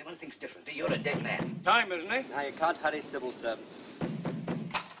 If anyone thinks differently, you're a dead man. Time, isn't it? Now, you can't hurry civil servants.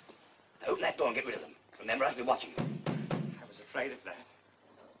 Open that door and get rid of them. Remember, I'll be watching you. I was afraid of that.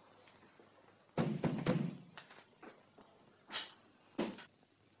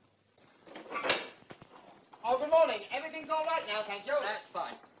 Oh, good morning. Everything's all right now, thank you. That's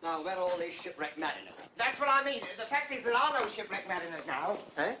fine. Now, where are all these shipwrecked mariners? That's what I mean. The fact is there are no shipwreck mariners now.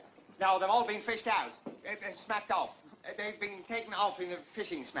 Eh? No, they've all been fished out. Smacked off. They've been taken off in a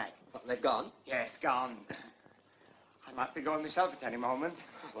fishing smack. What, they've gone? Yes, gone. I might be going myself at any moment.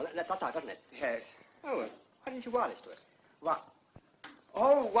 Well, that lets us out, doesn't it? Yes. Oh, why didn't you wireless to us? What?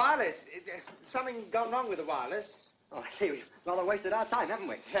 Oh, wireless. Something gone wrong with the wireless. Oh, I see. We've rather wasted our time, haven't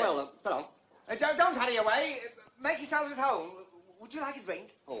we? Yes. Well, so long. Don't hurry away. Make yourselves at home. Would you like a drink?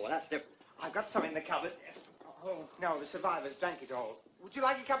 Oh, well, that's different. I've got some in the cupboard. Oh, no, the survivors drank it all. Would you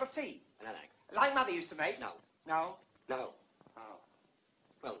like a cup of tea? No, thanks. Like Mother used to make? No. No? No. Oh.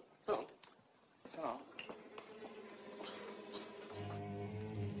 Well, so long. So long.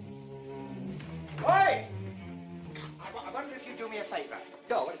 Oi! I wonder if you'd do me a favour.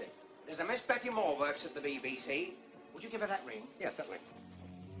 Go, what is it? There's a Miss Betty Moore works at the BBC. Would you give her that ring? Yes, certainly.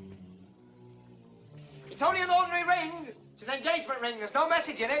 It's only an ordinary ring. It's an engagement ring. There's no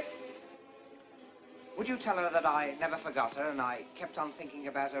message in it. Would you tell her that I never forgot her and I kept on thinking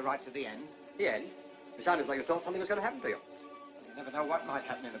about her right to the end? The end? It sounded as though you thought something was going to happen to you. You never know what might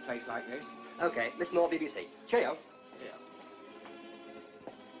happen in a place like this. Okay, Miss Moore, BBC. Cheerio.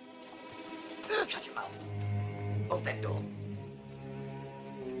 Shut your mouth. Bolt that door.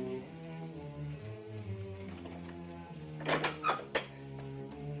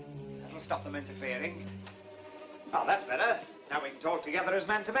 That'll stop them interfering. Oh, that's better. Now we can talk together as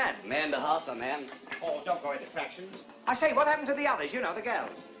man to man. Man to Arthur, man. Oh, don't go into fractions. I say, what happened to the others? You know, the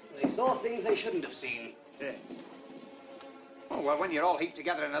girls. They saw things they shouldn't have seen. Yeah. Oh, well, when you're all heaped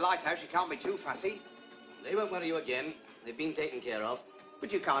together in a lighthouse, you can't be too fussy. They won't worry you again. They've been taken care of.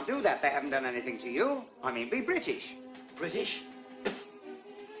 But you can't do that. They haven't done anything to you. I mean, be British. British?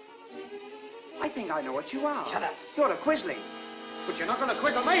 I think I know what you are. Shut up. You're a quisling. But you're not going to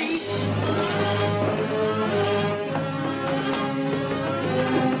quizzle me.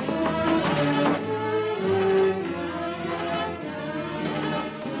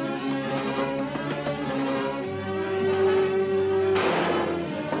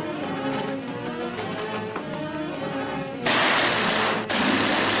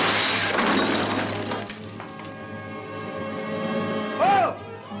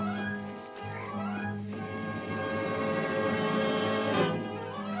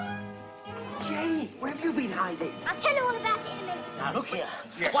 I'll tell you all about it in a minute. Now, look here.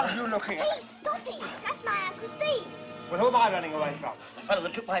 Yes, what are you looking at? Hey, stop it. That's my Uncle Steve. Well, who am I running away from? The fellow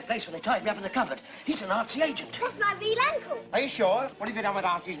that took my place when they tied me up in the cupboard. He's an Nazi agent. That's my real uncle. Are you sure? What have you done with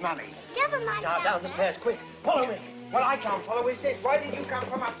Artie's money? Never mind. Now, down the stairs, quick. Follow me. Well, I can't follow. Is this? Why did you come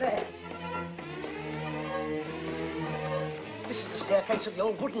from up there? This is the staircase of the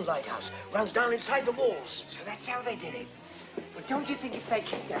old wooden lighthouse. Runs down inside the walls. So that's how they did it. But don't you think if they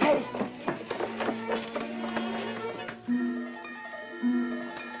keep their head...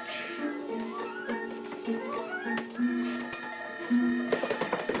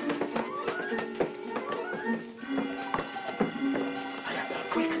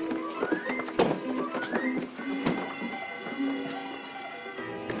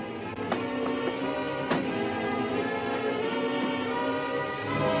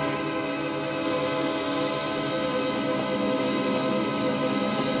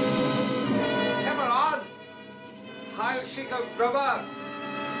 Rubber!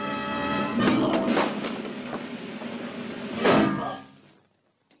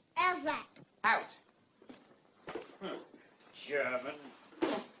 How's that? Out. German.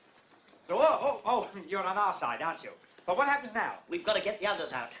 Oh, you're on our side, aren't you? But what happens now? We've got to get the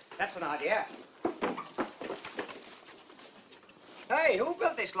others out. That's an idea. Hey, who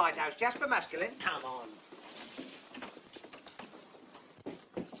built this lighthouse? Jasper Masculine? Come on.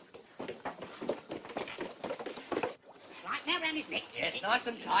 Right now round his neck. Yes, nice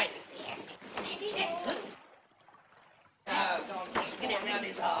and tight. Oh, don't get it round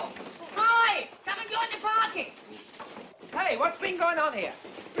his arms. Hi! Come and join the party. Hey, what's been going on here?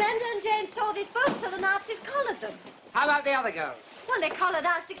 Brenda and Jane saw this boat, so the Nazis collared them. How about the other girls? Well, they collared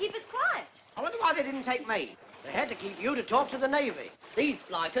us to keep us quiet. I wonder why they didn't take me. They had to keep you to talk to the Navy. These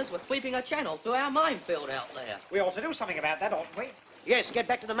blighters were sweeping a channel through our minefield out there. We ought to do something about that, oughtn't we? Yes, get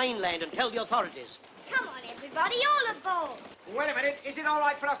back to the mainland and tell the authorities. Come on, everybody, all aboard. Wait a minute. Is it all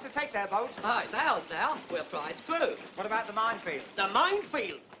right for us to take their boat? Ah, it's ours now. We're prize crew. What about the minefield? The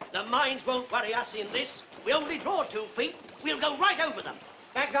minefield? The mines won't worry us in this. We only draw 2 feet. We'll go right over them.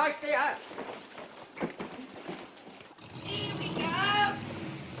 Thanks, I steer. Here we go.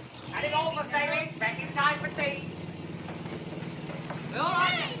 And it all for sailing. Back in time for tea. We're all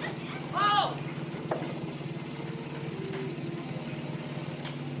right. Oh!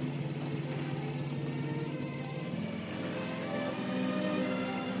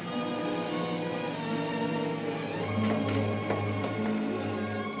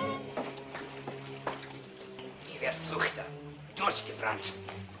 Die wird zu Right.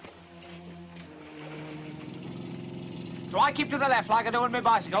 Do I keep to the left like I do on my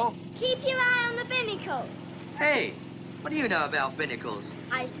bicycle? Keep your eye on the binnacle. Hey, what do you know about binnacles?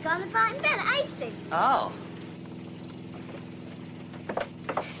 I used to go on the Fighting Bell at Hastings. Oh.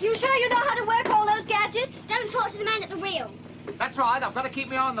 You sure you know how to work all those gadgets? Don't talk to the man at the wheel. That's right, I've got to keep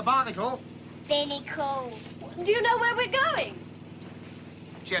me on the barnacle. Binnacle. Do you know where we're going?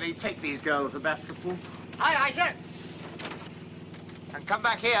 Jerry, take these girls a basketball. Aye, aye, sir. And come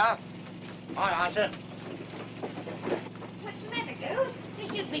back here. Aye, aye, sir. What's the matter, girls?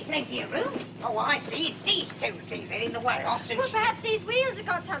 There should be plenty of room. Oh, I see. It's these two things that are in the way. Well, perhaps these wheels have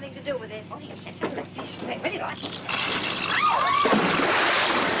got something to do with it. Oh, yes, that's all right. Very right.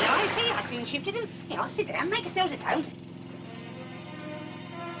 Yeah, I see. I soon shifted them. Yeah, sit down. Make yourselves at home.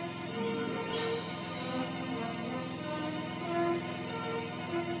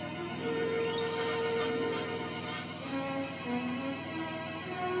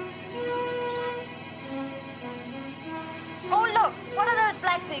 Oh, look, what are those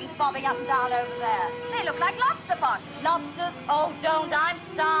black things bobbing up and down over there? They look like lobster pots. Lobsters? Oh, don't. I'm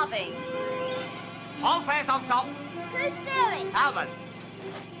starving. All face on top. Who's steering? Albert.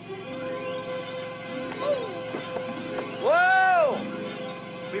 Whoa!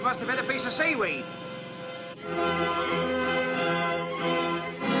 We must have hit a piece of seaweed.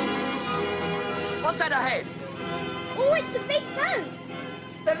 What's that ahead? Oh, it's a big boat.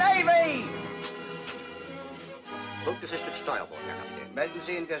 The Navy! Funkgesichtet Steuerbord, Herr Kapitän. Melden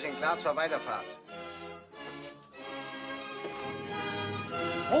Sie ihn, wir sind klar zur Weiterfahrt.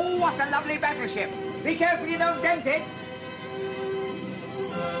 Oh, what a lovely battleship. Be careful you don't dent it.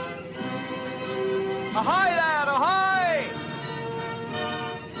 Ahoy there, ahoy!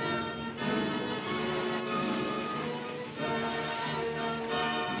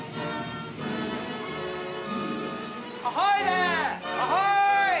 Ahoy there!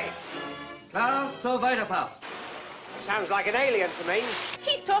 Ahoy! Klar zur Weiterfahrt. Sounds like an alien to me.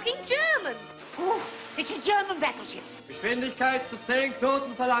 He's talking German. Oh, it's a German battleship. Geschwindigkeit zu 10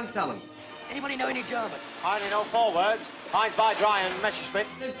 Knoten verlangsamen. Anybody know any German? I only know 4 words. Heinz by Dry and Messerschmitt.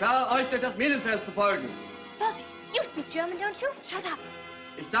 Klar, euch durch das Minenfeld zu folgen. Bobby, you speak German, don't you? Shut up.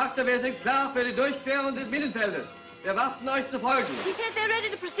 Ich sagte, wir sind klar für die Durchquerung des Minenfeldes. Wir warten, euch zu folgen. He says they're ready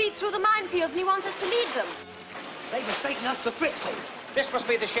to proceed through the minefields and he wants us to lead them. They've mistaken us for Fritzy. This must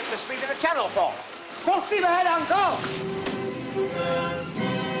be the ship that's speeding the channel for. Full steam ahead and go!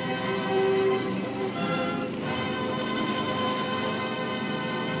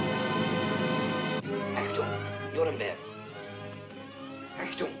 Achtung, Nuremberg.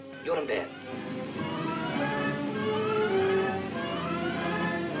 Achtung, Nuremberg.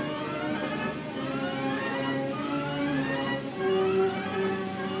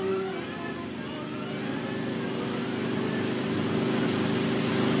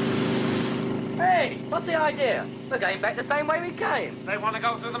 Hey, what's the idea? We're going back the same way we came. They want to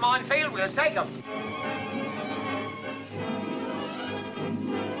go through the minefield, we'll take them.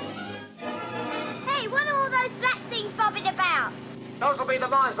 Hey, what are all those black things bobbing about? Those will be the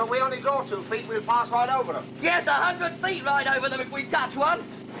mines, but we only draw 2 feet, we'll pass right over them. Yes, 100 feet right over them if we touch one.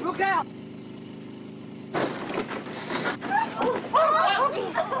 Look out!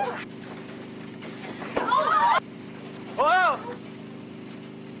 Whoa!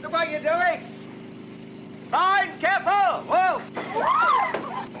 Look what you're doing! Fine, careful! Whoa!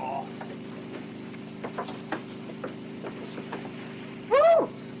 Woo!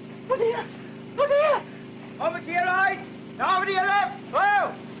 Look here! Look here! Over to your right! Over to your left!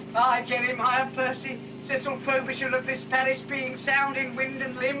 Whoa! I, Jeremiah Percy, Cecil Frobisher of this parish, being sound in wind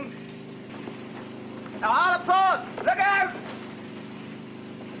and limb. Now, hard apart! Look out!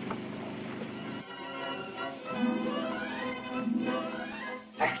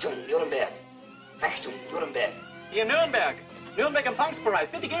 Achtung, Nuremberg. Achtung, Nuremberg. Hier Nürnberg. Nürnberg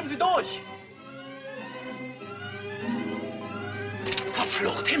empfangsbereit. Bitte geben Sie durch.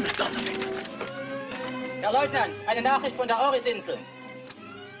 Verflucht Himmeldonnerwetter. Herr Leutnant, eine Nachricht von der Orisinsel.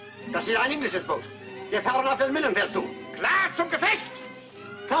 Das ist ein englisches Boot. Wir fahren auf das Minenfeld zu. Klar zum Gefecht!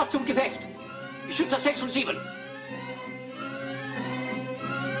 Klar zum Gefecht. Ich schütze 6 und 7.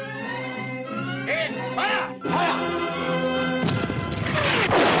 In! Feuer! Feuer!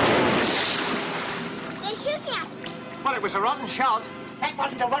 They're shooting at us. Well, it was a rotten shot. That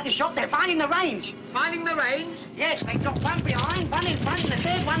wasn't a rotten shot. They're finding the range. Finding the range? Yes, they've got one behind, one in front, and the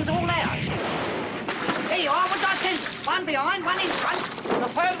third one's all ours. There you are. What did I tell you? One behind, one in front. The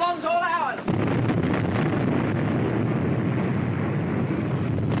third one's all ours.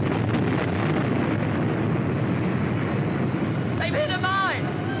 They've hit a mine!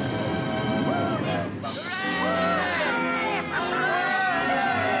 Hooray!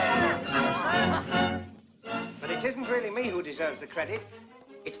 deserves the credit.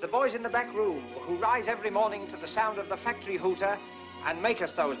 It's the boys in the back room who rise every morning to the sound of the factory hooter and make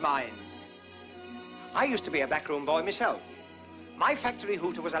us those mines. I used to be a backroom boy myself. My factory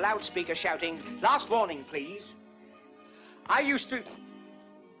hooter was a loudspeaker shouting, "Last warning, please." I used to...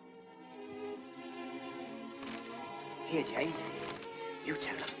 Here, Jane. You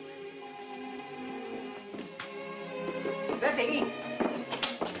tell them. Betty!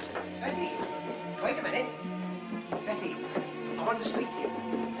 Betty! Wait a minute. Betty, I want to speak to you.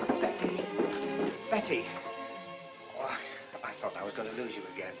 Betty. Betty. Oh, I thought I was going to lose you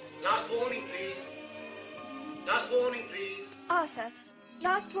again. Last warning, please. Last warning, please. Arthur,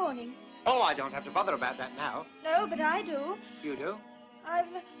 last warning. Oh, I don't have to bother about that now. No, but I do. You do?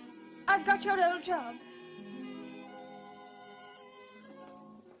 I've got your old job.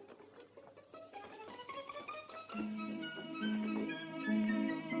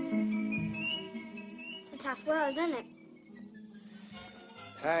 It's a tough world, isn't it?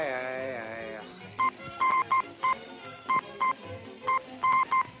 Aye.